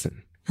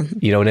medicine,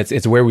 and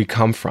it's where we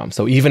come from.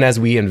 So even as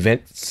we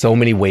invent so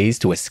many ways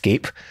to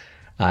escape,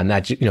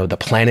 the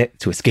planet,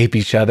 to escape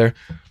each other,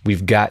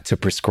 we've got to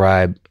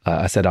prescribe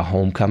a set of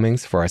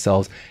homecomings for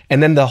ourselves.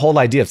 And then the whole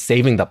idea of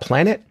saving the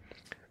planet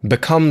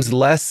becomes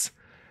less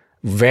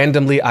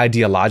randomly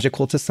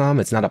ideological to some.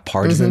 It's not a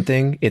partisan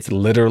thing. It's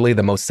literally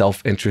the most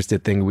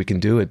self-interested thing we can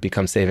do. It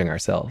becomes saving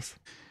ourselves.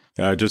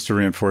 Just to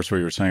reinforce what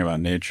you were saying about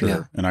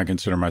nature, and I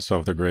consider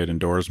myself the great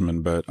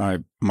indoorsman, but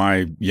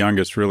my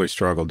youngest really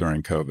struggled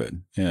during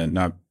COVID and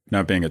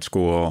not being at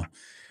school.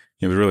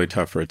 It was really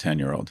tough for a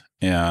 10-year-old.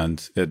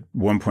 And at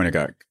one point, it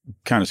got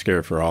kind of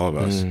scary for all of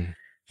us.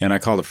 And I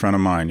called a friend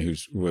of mine who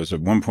was at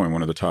one point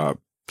one of the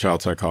top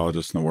child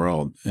psychologists in the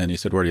world. And he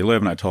said, "Where do you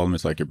live?" And I told him,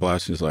 "It's like, you're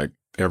blessed." He's like,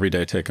 "Every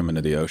day, take him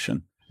into the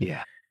ocean."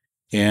 Yeah.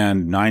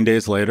 And 9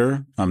 days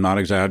later, I'm not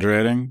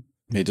exaggerating,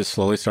 he just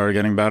slowly started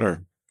getting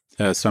better.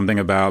 Something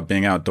about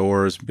being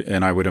outdoors,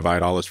 and I would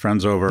invite all his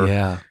friends over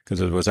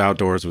because it was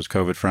outdoors, it was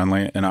COVID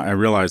friendly. And I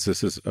realized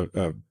this is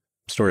a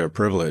story of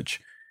privilege,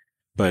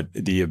 but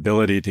the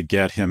ability to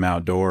get him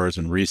outdoors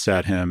and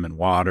reset him in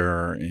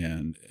water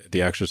and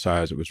the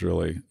exercise, it was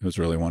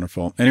really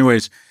wonderful.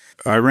 Anyways,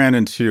 I ran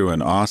into you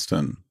in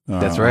Austin.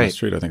 That's on right. the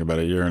street, I think about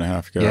a year and a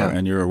half ago,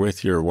 and you were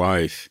with your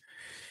wife.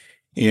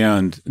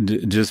 And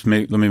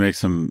let me make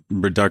some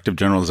reductive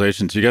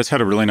generalizations. You guys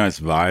had a really nice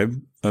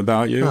vibe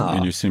about you,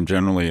 and you seem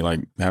generally like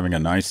having a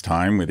nice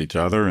time with each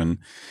other. And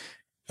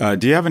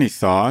do you have any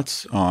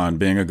thoughts on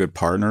being a good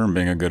partner and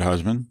being a good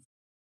husband?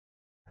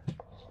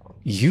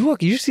 You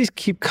just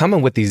keep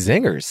coming with these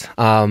zingers.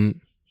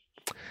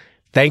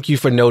 Thank you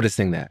for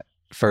noticing that,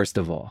 first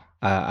of all.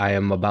 I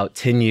am about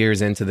 10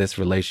 years into this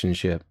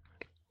relationship,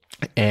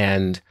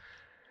 and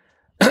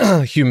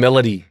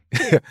humility.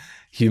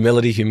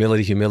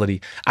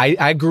 Humility.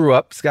 I grew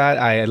up, Scott,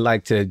 I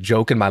like to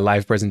joke in my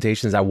live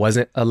presentations, I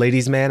wasn't a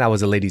ladies' man, I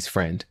was a ladies'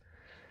 friend.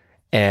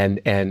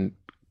 And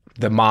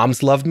the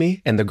moms loved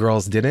me and the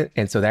girls didn't.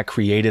 And so that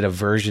created a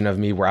version of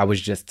me where I was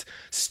just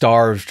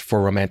starved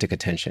for romantic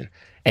attention.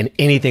 And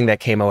anything that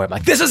came my way, I'm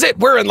like, this is it,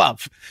 we're in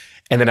love.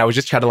 And then I would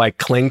just try to like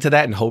cling to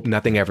that and hope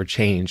nothing ever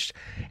changed.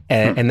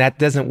 And that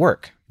doesn't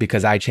work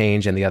because I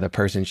changed and the other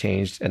person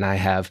changed. And I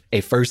have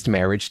a first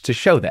marriage to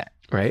show that,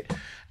 right?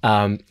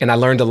 And I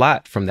learned a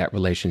lot from that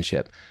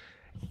relationship.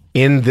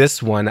 In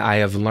this one, I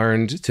have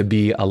learned to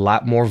be a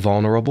lot more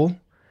vulnerable,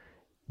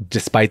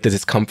 despite the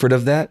discomfort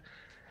of that.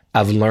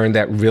 I've learned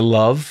that real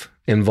love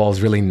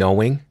involves really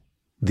knowing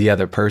the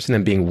other person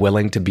and being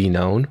willing to be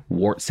known,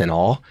 warts and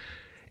all,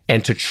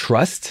 and to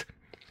trust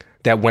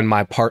that when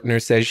my partner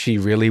says she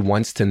really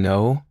wants to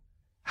know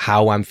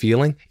how I'm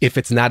feeling, if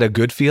it's not a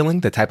good feeling,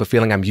 the type of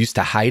feeling I'm used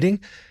to hiding,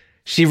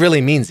 she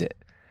really means it.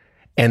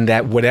 And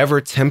that whatever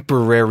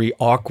temporary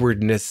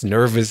awkwardness,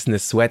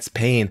 nervousness, sweats,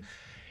 pain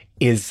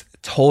is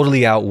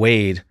totally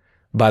outweighed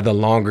by the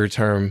longer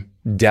term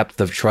depth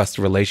of trust,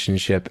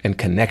 relationship, and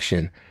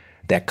connection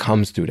that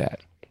comes through that.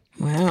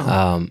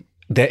 Wow.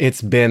 That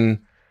it's been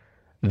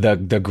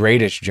the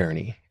greatest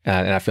journey.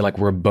 And I feel like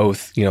we're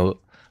both,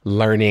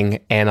 learning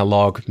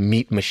analog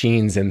meat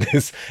machines in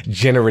this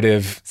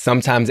generative,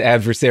 sometimes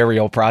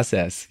adversarial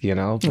process,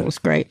 It was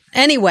great.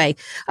 Anyway,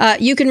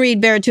 you can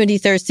read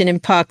Baratunde, Thurston,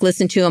 and Puck,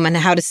 listen to him on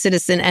How to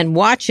Citizen, and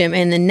watch him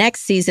in the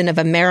next season of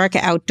America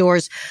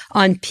Outdoors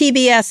on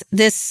PBS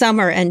this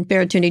summer. And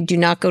Baratunde, do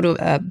not go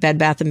to Bed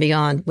Bath &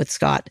 Beyond with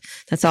Scott.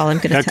 That's all I'm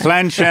going to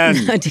tell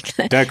you. Declension.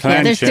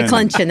 Yeah, there's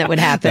declension that would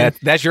happen.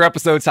 That's your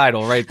episode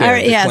title right there, all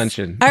right,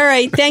 declension. Yes. All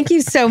right, thank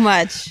you so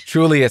much.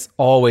 Truly, it's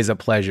always a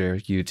pleasure,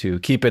 you two.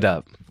 Keep it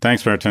up.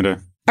 Thanks,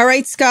 Baratunde. All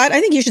right, Scott,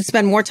 I think you should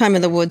spend more time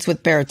in the woods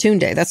with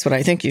Baratunde. That's what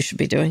I think you should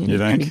be doing. You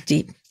think? Pretty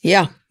deep.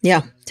 Yeah.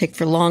 Take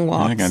for long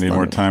walks. I think I need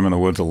more time in the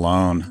woods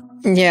alone.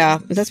 Yeah,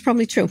 that's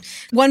probably true.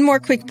 One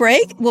more quick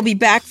break. We'll be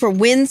back for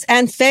wins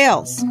and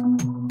fails.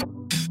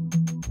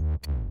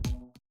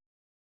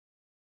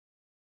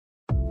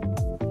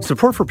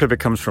 Support for Pivot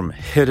comes from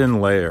Hidden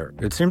Layer.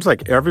 It seems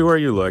like everywhere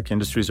you look,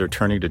 industries are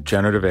turning to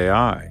generative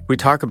AI. We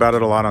talk about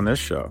it a lot on this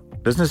show.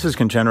 Businesses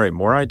can generate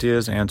more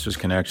ideas, answers,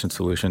 connections,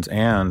 solutions,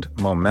 and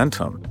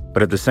momentum.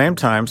 But at the same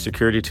time,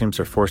 security teams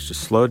are forced to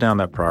slow down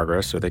that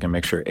progress so they can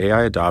make sure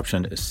AI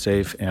adoption is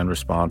safe and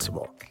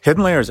responsible.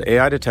 Hidden Layer's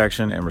AI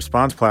detection and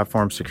response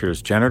platform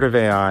secures generative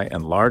AI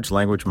and large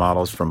language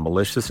models from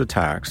malicious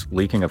attacks,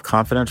 leaking of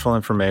confidential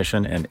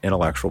information, and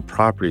intellectual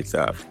property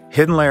theft.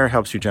 Hidden Layer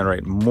helps you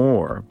generate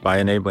more by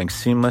enabling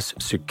seamless,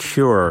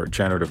 secure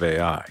generative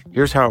AI.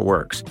 Here's how it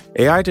works.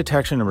 AI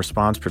detection and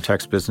response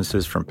protects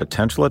businesses from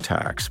potential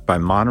attacks by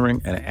monitoring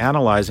and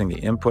analyzing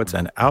the inputs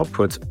and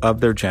outputs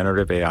of their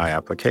generative AI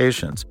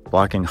applications,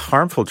 blocking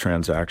harmful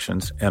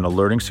transactions and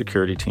alerting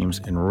security teams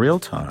in real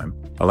time,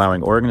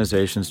 allowing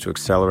organizations to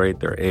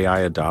accelerate their AI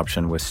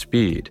adoption with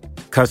speed.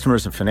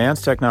 Customers in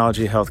finance,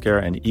 technology,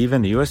 healthcare, and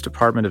even the U.S.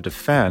 Department of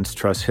Defense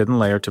trust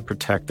HiddenLayer to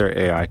protect their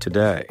AI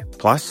today.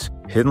 Plus,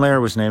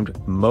 HiddenLayer was named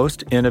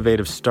Most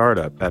Innovative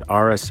Startup at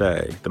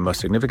RSA, the most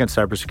significant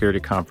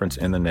cybersecurity conference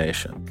in the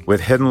nation.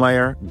 With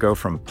HiddenLayer, go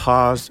from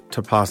pause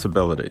to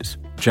possibilities.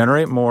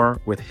 Generate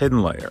more with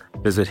HiddenLayer.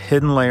 Visit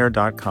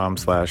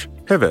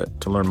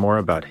hiddenlayer.com/pivot to learn more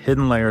about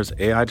HiddenLayer's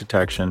AI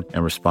detection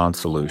and response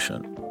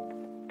solution.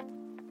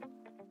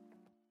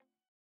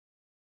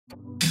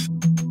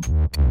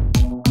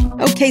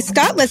 Okay,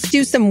 Scott, let's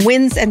do some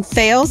wins and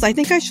fails. I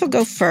think I shall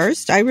go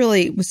first. I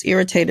really was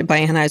irritated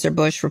by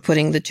Anheuser-Busch for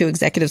putting the two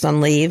executives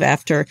on leave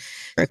after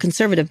a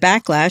conservative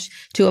backlash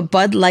to a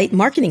Bud Light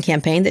marketing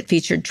campaign that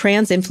featured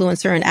trans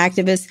influencer and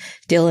activist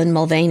Dylan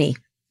Mulvaney.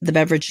 The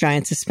beverage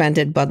giant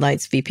suspended Bud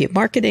Light's VP of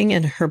marketing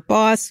and her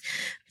boss.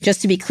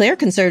 Just to be clear,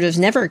 conservatives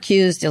never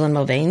accused Dylan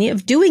Mulvaney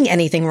of doing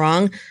anything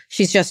wrong.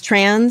 She's just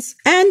trans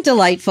and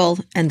delightful,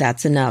 and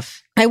that's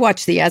enough. I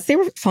watched the ads. They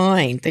were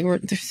fine. They were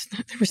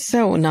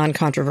so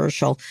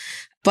non-controversial.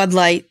 Bud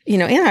Light,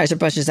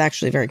 Anheuser-Busch is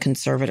actually a very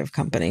conservative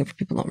company.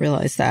 People don't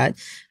realize that.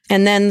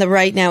 And then the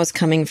right now is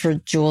coming for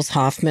Jules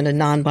Hoffman, a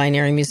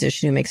non-binary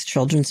musician who makes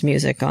children's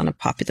music on a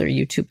popular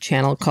YouTube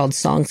channel called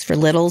Songs for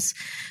Littles.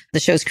 The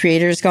show's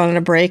creator has gone on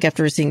a break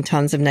after receiving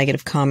tons of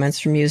negative comments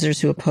from users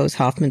who oppose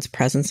Hoffman's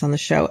presence on the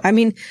show. I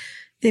mean,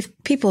 if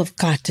people have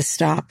got to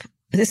stop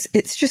this.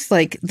 It's just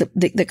like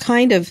the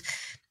kind of,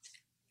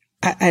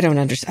 I don't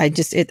understand.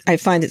 I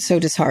find it so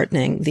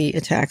disheartening, the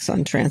attacks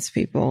on trans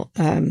people.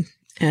 And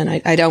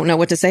I don't know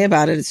what to say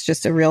about it. It's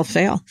just a real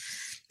fail.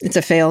 It's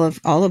a fail of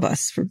all of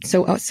us for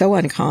so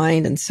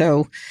unkind. And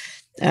so,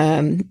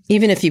 even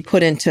if you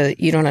put into,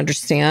 you don't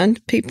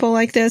understand people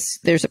like this,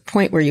 there's a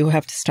point where you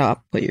have to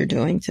stop what you're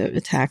doing to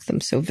attack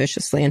them so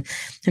viciously. And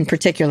in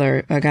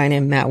particular, a guy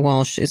named Matt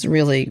Walsh is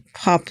really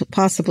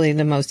possibly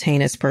the most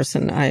heinous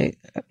person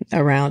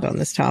around on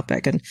this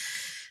topic. And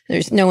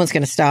there's no one's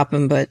going to stop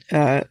him, but,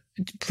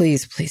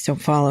 please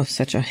don't follow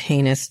such a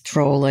heinous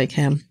troll like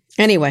him.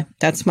 Anyway,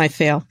 that's my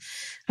fail.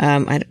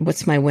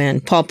 What's my win?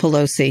 Paul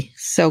Pelosi.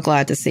 So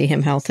glad to see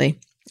him healthy.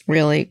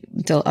 Really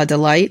a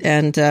delight.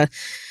 And,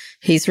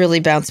 he's really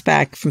bounced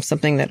back from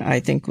something that I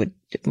think would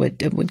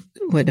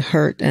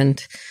hurt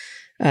and,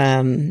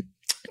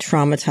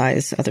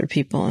 traumatize other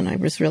people. And it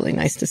was really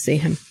nice to see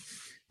him.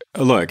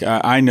 Look,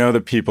 I know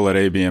the people at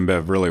AB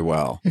InBev really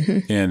well,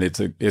 and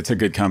it's a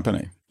good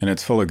company. And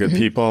it's full of good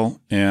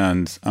people,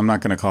 and I'm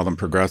not going to call them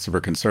progressive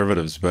or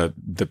conservatives, but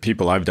the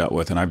people I've dealt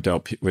with, and I've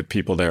dealt with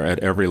people there at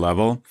every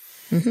level,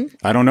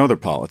 I don't know their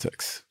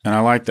politics, and I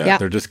like that. Yep.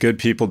 They're just good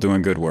people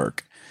doing good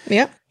work.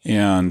 Yep.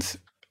 And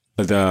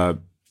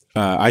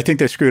I think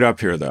they screwed up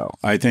here, though.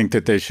 I think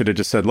that they should have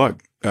just said,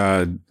 look,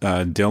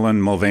 Dylan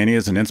Mulvaney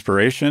is an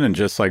inspiration, and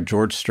just like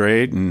George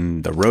Strait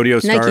and the rodeo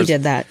stars. Nike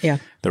did that, yeah.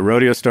 The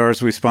rodeo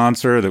stars we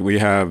sponsor, that we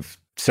have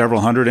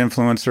several hundred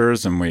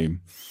influencers, and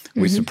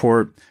we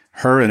support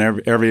her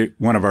and every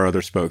one of our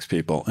other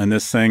spokespeople. And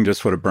this thing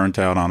just would have burnt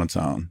out on its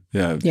own.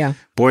 Yeah.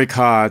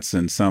 Boycotts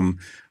and some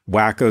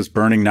wackos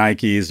burning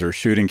Nikes or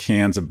shooting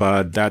cans of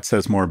Bud, that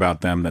says more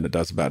about them than it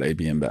does about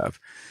AB InBev.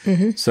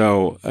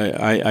 So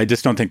I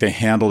just don't think they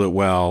handled it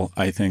well.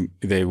 I think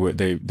they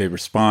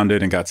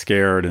responded and got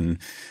scared and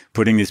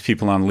putting these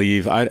people on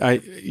leave.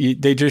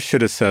 They just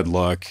should have said,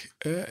 look,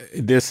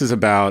 this is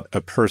about a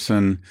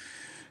person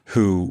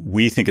who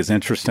we think is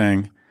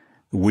interesting,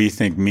 we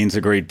think means a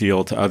great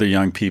deal to other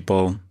young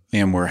people,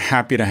 and we're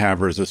happy to have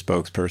her as a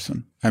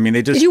spokesperson. I mean,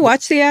 they just— Did you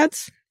watch the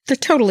ads? They're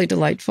totally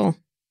delightful.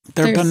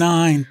 They're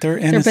benign. They're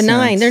innocent. They're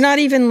benign. They're not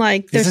even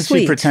like, they're Isn't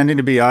sweet. She pretending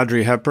to be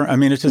Audrey Hepburn? I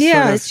mean, it's just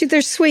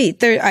they're sweet.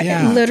 They're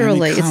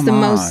literally, it's the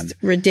most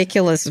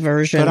ridiculous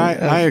version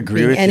I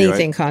agree with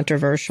anything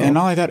controversial. And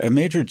not only that, a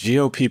major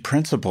GOP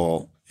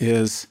principle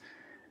is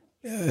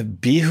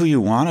be who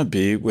you want to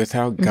be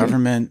without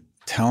government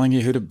telling you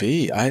who to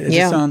be.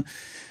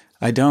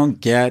 I don't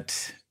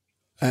get,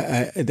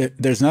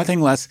 there's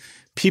nothing less.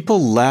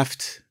 People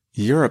left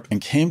Europe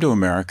and came to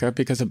America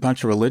because a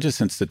bunch of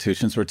religious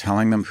institutions were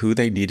telling them who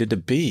they needed to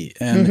be.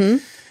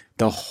 And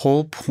the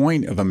whole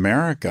point of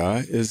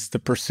America is the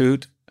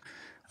pursuit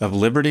of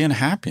liberty and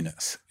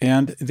happiness.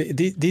 And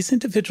these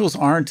individuals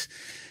aren't,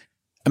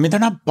 I mean,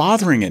 they're not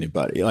bothering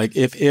anybody. Like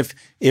if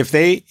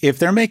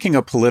they're making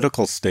a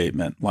political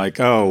statement like,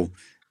 oh,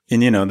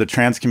 and, the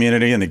trans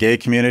community and the gay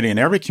community and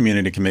every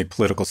community can make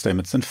political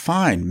statements, then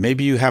fine.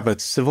 Maybe you have a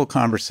civil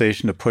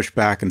conversation to push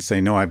back and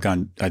say, no, I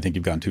think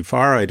you've gone too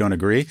far. I don't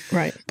agree.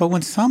 Right. But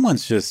when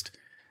someone's just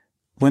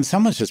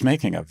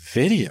making a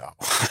video,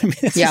 I mean,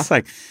 it's just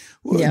like,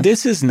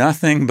 this is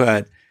nothing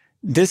but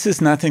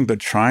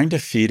trying to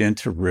feed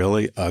into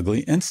really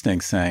ugly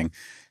instincts, saying,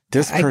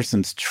 this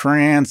person's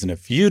trans, and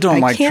if you don't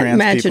like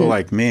trans people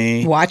like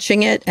me.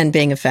 Watching it and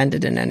being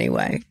offended in any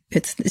way.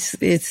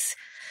 It's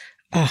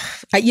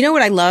you know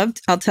what I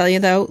loved? I'll tell you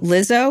though,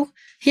 Lizzo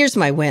Here's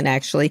my win,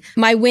 actually.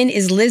 My win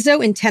is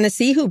Lizzo in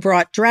Tennessee, who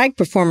brought drag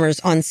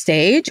performers on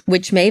stage,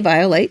 which may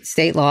violate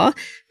state law,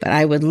 but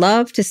I would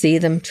love to see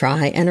them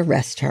try and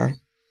arrest her.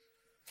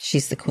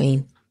 She's the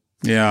queen.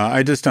 Yeah,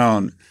 I just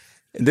don't.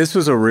 This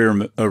was a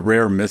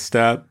rare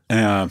misstep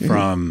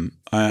from,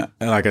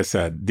 like I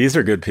said, these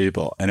are good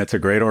people, and it's a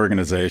great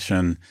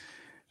organization.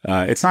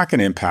 It's not going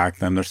to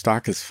impact them. Their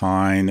stock is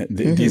fine.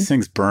 These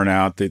things burn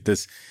out.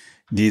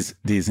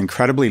 These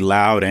incredibly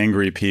loud,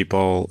 angry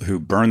people who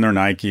burn their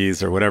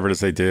Nikes or whatever it is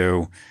they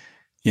do,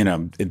 you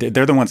know,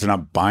 they're the ones that are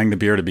not buying the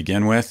beer to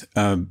begin with.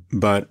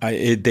 But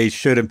they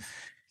should have.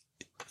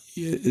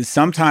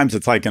 Sometimes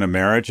it's like in a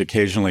marriage.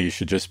 Occasionally, you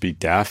should just be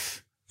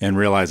deaf and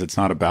realize it's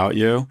not about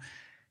you.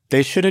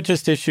 They should have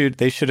just issued.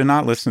 They should have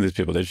not listened to these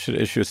people. They should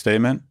issue a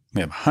statement.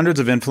 We have hundreds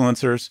of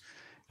influencers.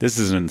 This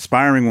is an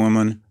inspiring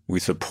woman. We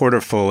support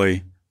her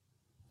fully.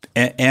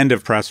 End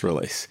of press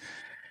release.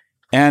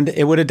 And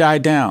it would have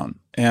died down.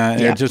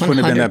 And it just 100%.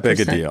 Wouldn't have been that big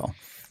a deal.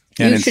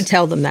 And you should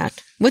tell them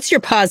that. What's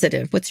your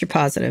positive? What's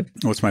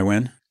my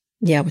win?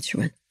 Yeah, what's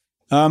your win?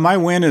 My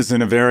win is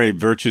in a very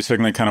virtue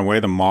signaling kind of way,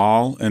 the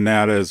mall. And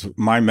that is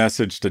my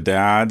message to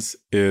dads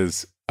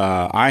is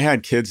I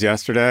had kids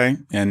yesterday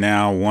and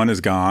now one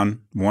is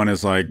gone. One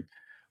is like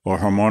a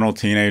hormonal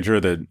teenager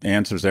that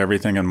answers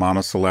everything in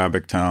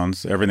monosyllabic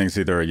tones. Everything's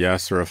either a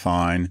yes or a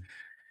fine.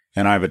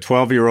 And I have a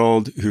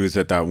 12-year-old who's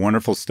at that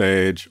wonderful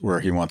stage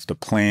where he wants to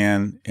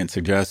plan and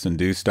suggest and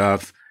do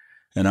stuff.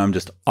 And I'm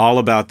just all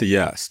about the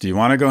yes. Do you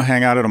want to go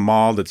hang out at a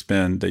mall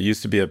that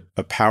used to be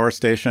a power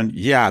station?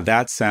 Yeah,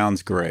 that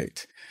sounds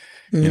great.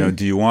 Mm-hmm. You know,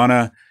 do you want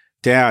to,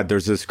 Dad,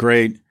 there's this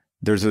great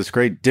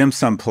dim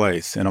sum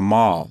place in a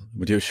mall.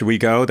 Should we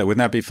go? Wouldn't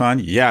that be fun?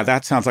 Yeah,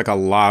 that sounds like a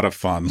lot of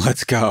fun.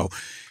 Let's go.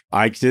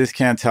 I just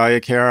can't tell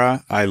you,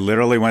 Kara. I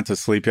literally went to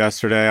sleep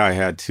yesterday. I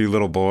had 2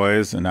 little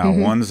boys, and now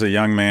one's a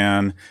young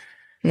man.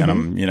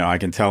 And I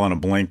can tell in a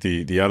blink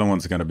the other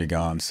one's going to be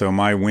gone. So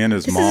my win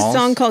is malls. This is a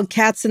song called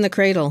 "Cats in the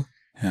Cradle."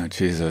 Oh,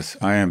 Jesus,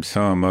 I am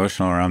so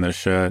emotional around this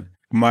shit.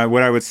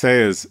 What I would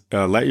say is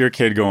let your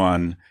kid go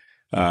on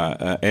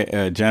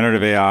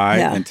generative AI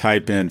and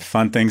type in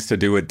fun things to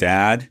do with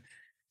dad,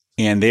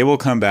 and they will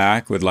come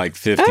back with like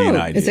 15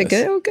 ideas. Is it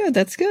good? Oh, good.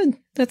 That's good.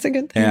 That's a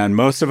good thing. And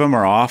most of them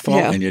are awful,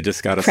 and you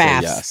just got to say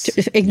yes.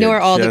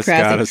 Ignore all the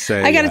crafts.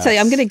 I got to tell you,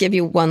 I'm going to give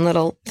you one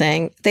little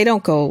thing. They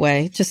don't go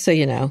away, just so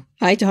you know.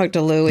 I talk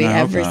to Louie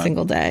every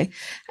single day,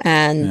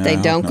 and they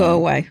don't go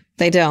away.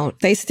 They don't.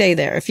 They stay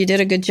there. If you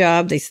did a good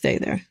job, they stay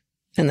there,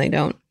 and they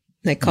don't.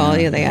 They call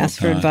you. They ask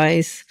for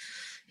advice,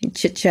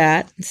 chit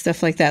chat, and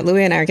stuff like that.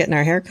 Louie and I are getting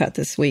our hair cut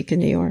this week in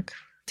New York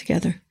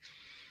together.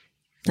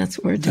 That's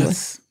what we're doing.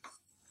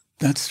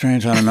 That's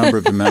strange on a number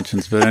of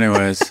dimensions, but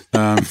anyways.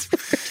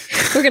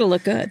 We're going to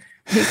look good.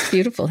 He has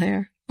beautiful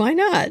hair. Why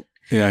not?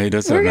 Yeah, he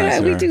does have nice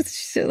hair. We do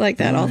shit like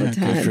that all the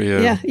time. Good for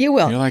you. Yeah, you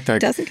will. You're like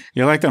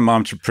that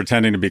mom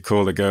pretending to be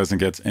cool that goes and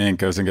gets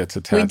ink, goes and gets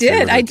a tattoo. We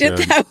did. I did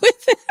that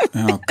with him.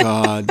 Oh,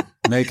 God.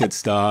 Make it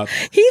stop.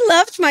 He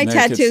loved my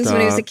tattoos when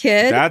he was a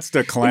kid. That's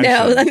declension.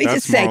 No, let me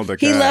just say,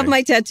 he loved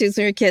my tattoos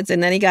when we were kids,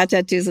 and then he got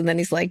tattoos, and then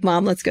he's like,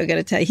 Mom, let's go get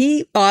a tattoo.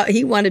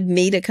 He wanted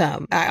me to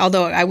come,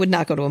 although I would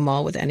not go to a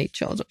mall with any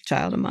child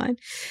of mine.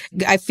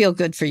 I feel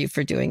good for you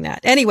for doing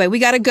that. Anyway, we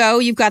got to go.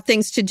 You've got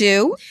things to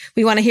do.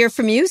 We want to hear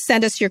from you.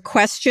 Send us your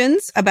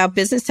questions about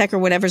business, tech, or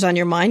whatever's on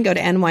your mind. Go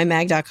to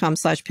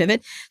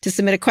nymag.com/pivot to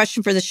submit a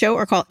question for the show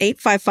or call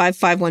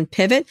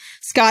 855-51-PIVOT.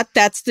 Scott,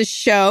 that's the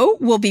show.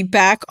 We'll be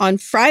back on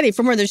Friday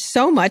for more. There's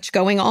so much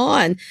going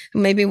on.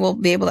 Maybe we'll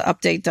be able to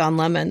update Don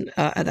Lemon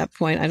at that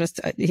point.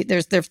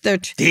 He's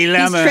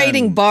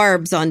trading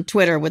barbs on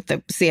Twitter with the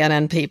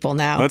CNN people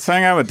now. Let's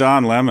hang out with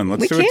Don Lemon.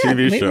 Let's do a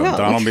TV show.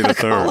 Don will be the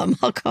third.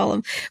 I'll call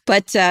him.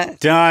 But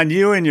Don,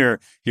 you and your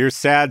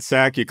sad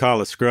sack you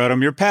call a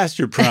scrotum, you're past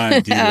your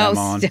prime,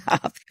 D-Lemon.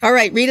 Stop. All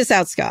right, read us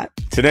out, Scott.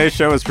 Today's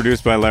show is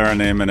produced by Lara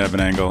Naiman,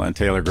 Evan Engel, and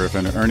Taylor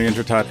Griffin. Ernie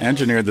Indratot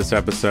engineered this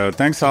episode.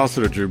 Thanks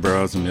also to Drew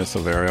Burrows and Mia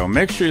Silverio.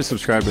 Make sure you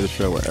subscribe to the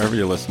show wherever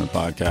you listen to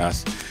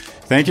podcasts.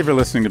 Thank you for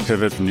listening to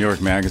Pivot from New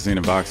York Magazine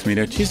and Vox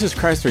Media. Jesus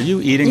Christ, are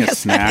you eating a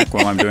snack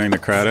while I'm doing the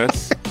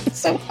credits? I'm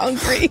so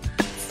hungry.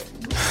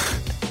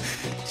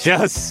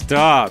 Just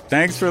stop.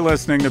 Thanks for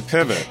listening to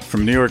Pivot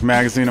from New York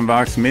Magazine and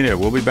Vox Media.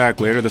 We'll be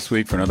back later this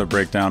week for another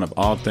breakdown of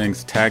all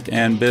things tech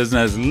and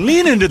business.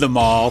 Lean into the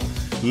mall.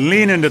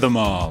 Lean into the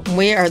mall.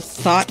 We are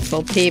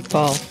thoughtful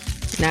people.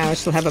 Now I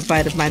shall have a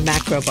bite of my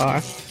macro bar.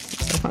 I'm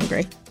so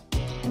hungry.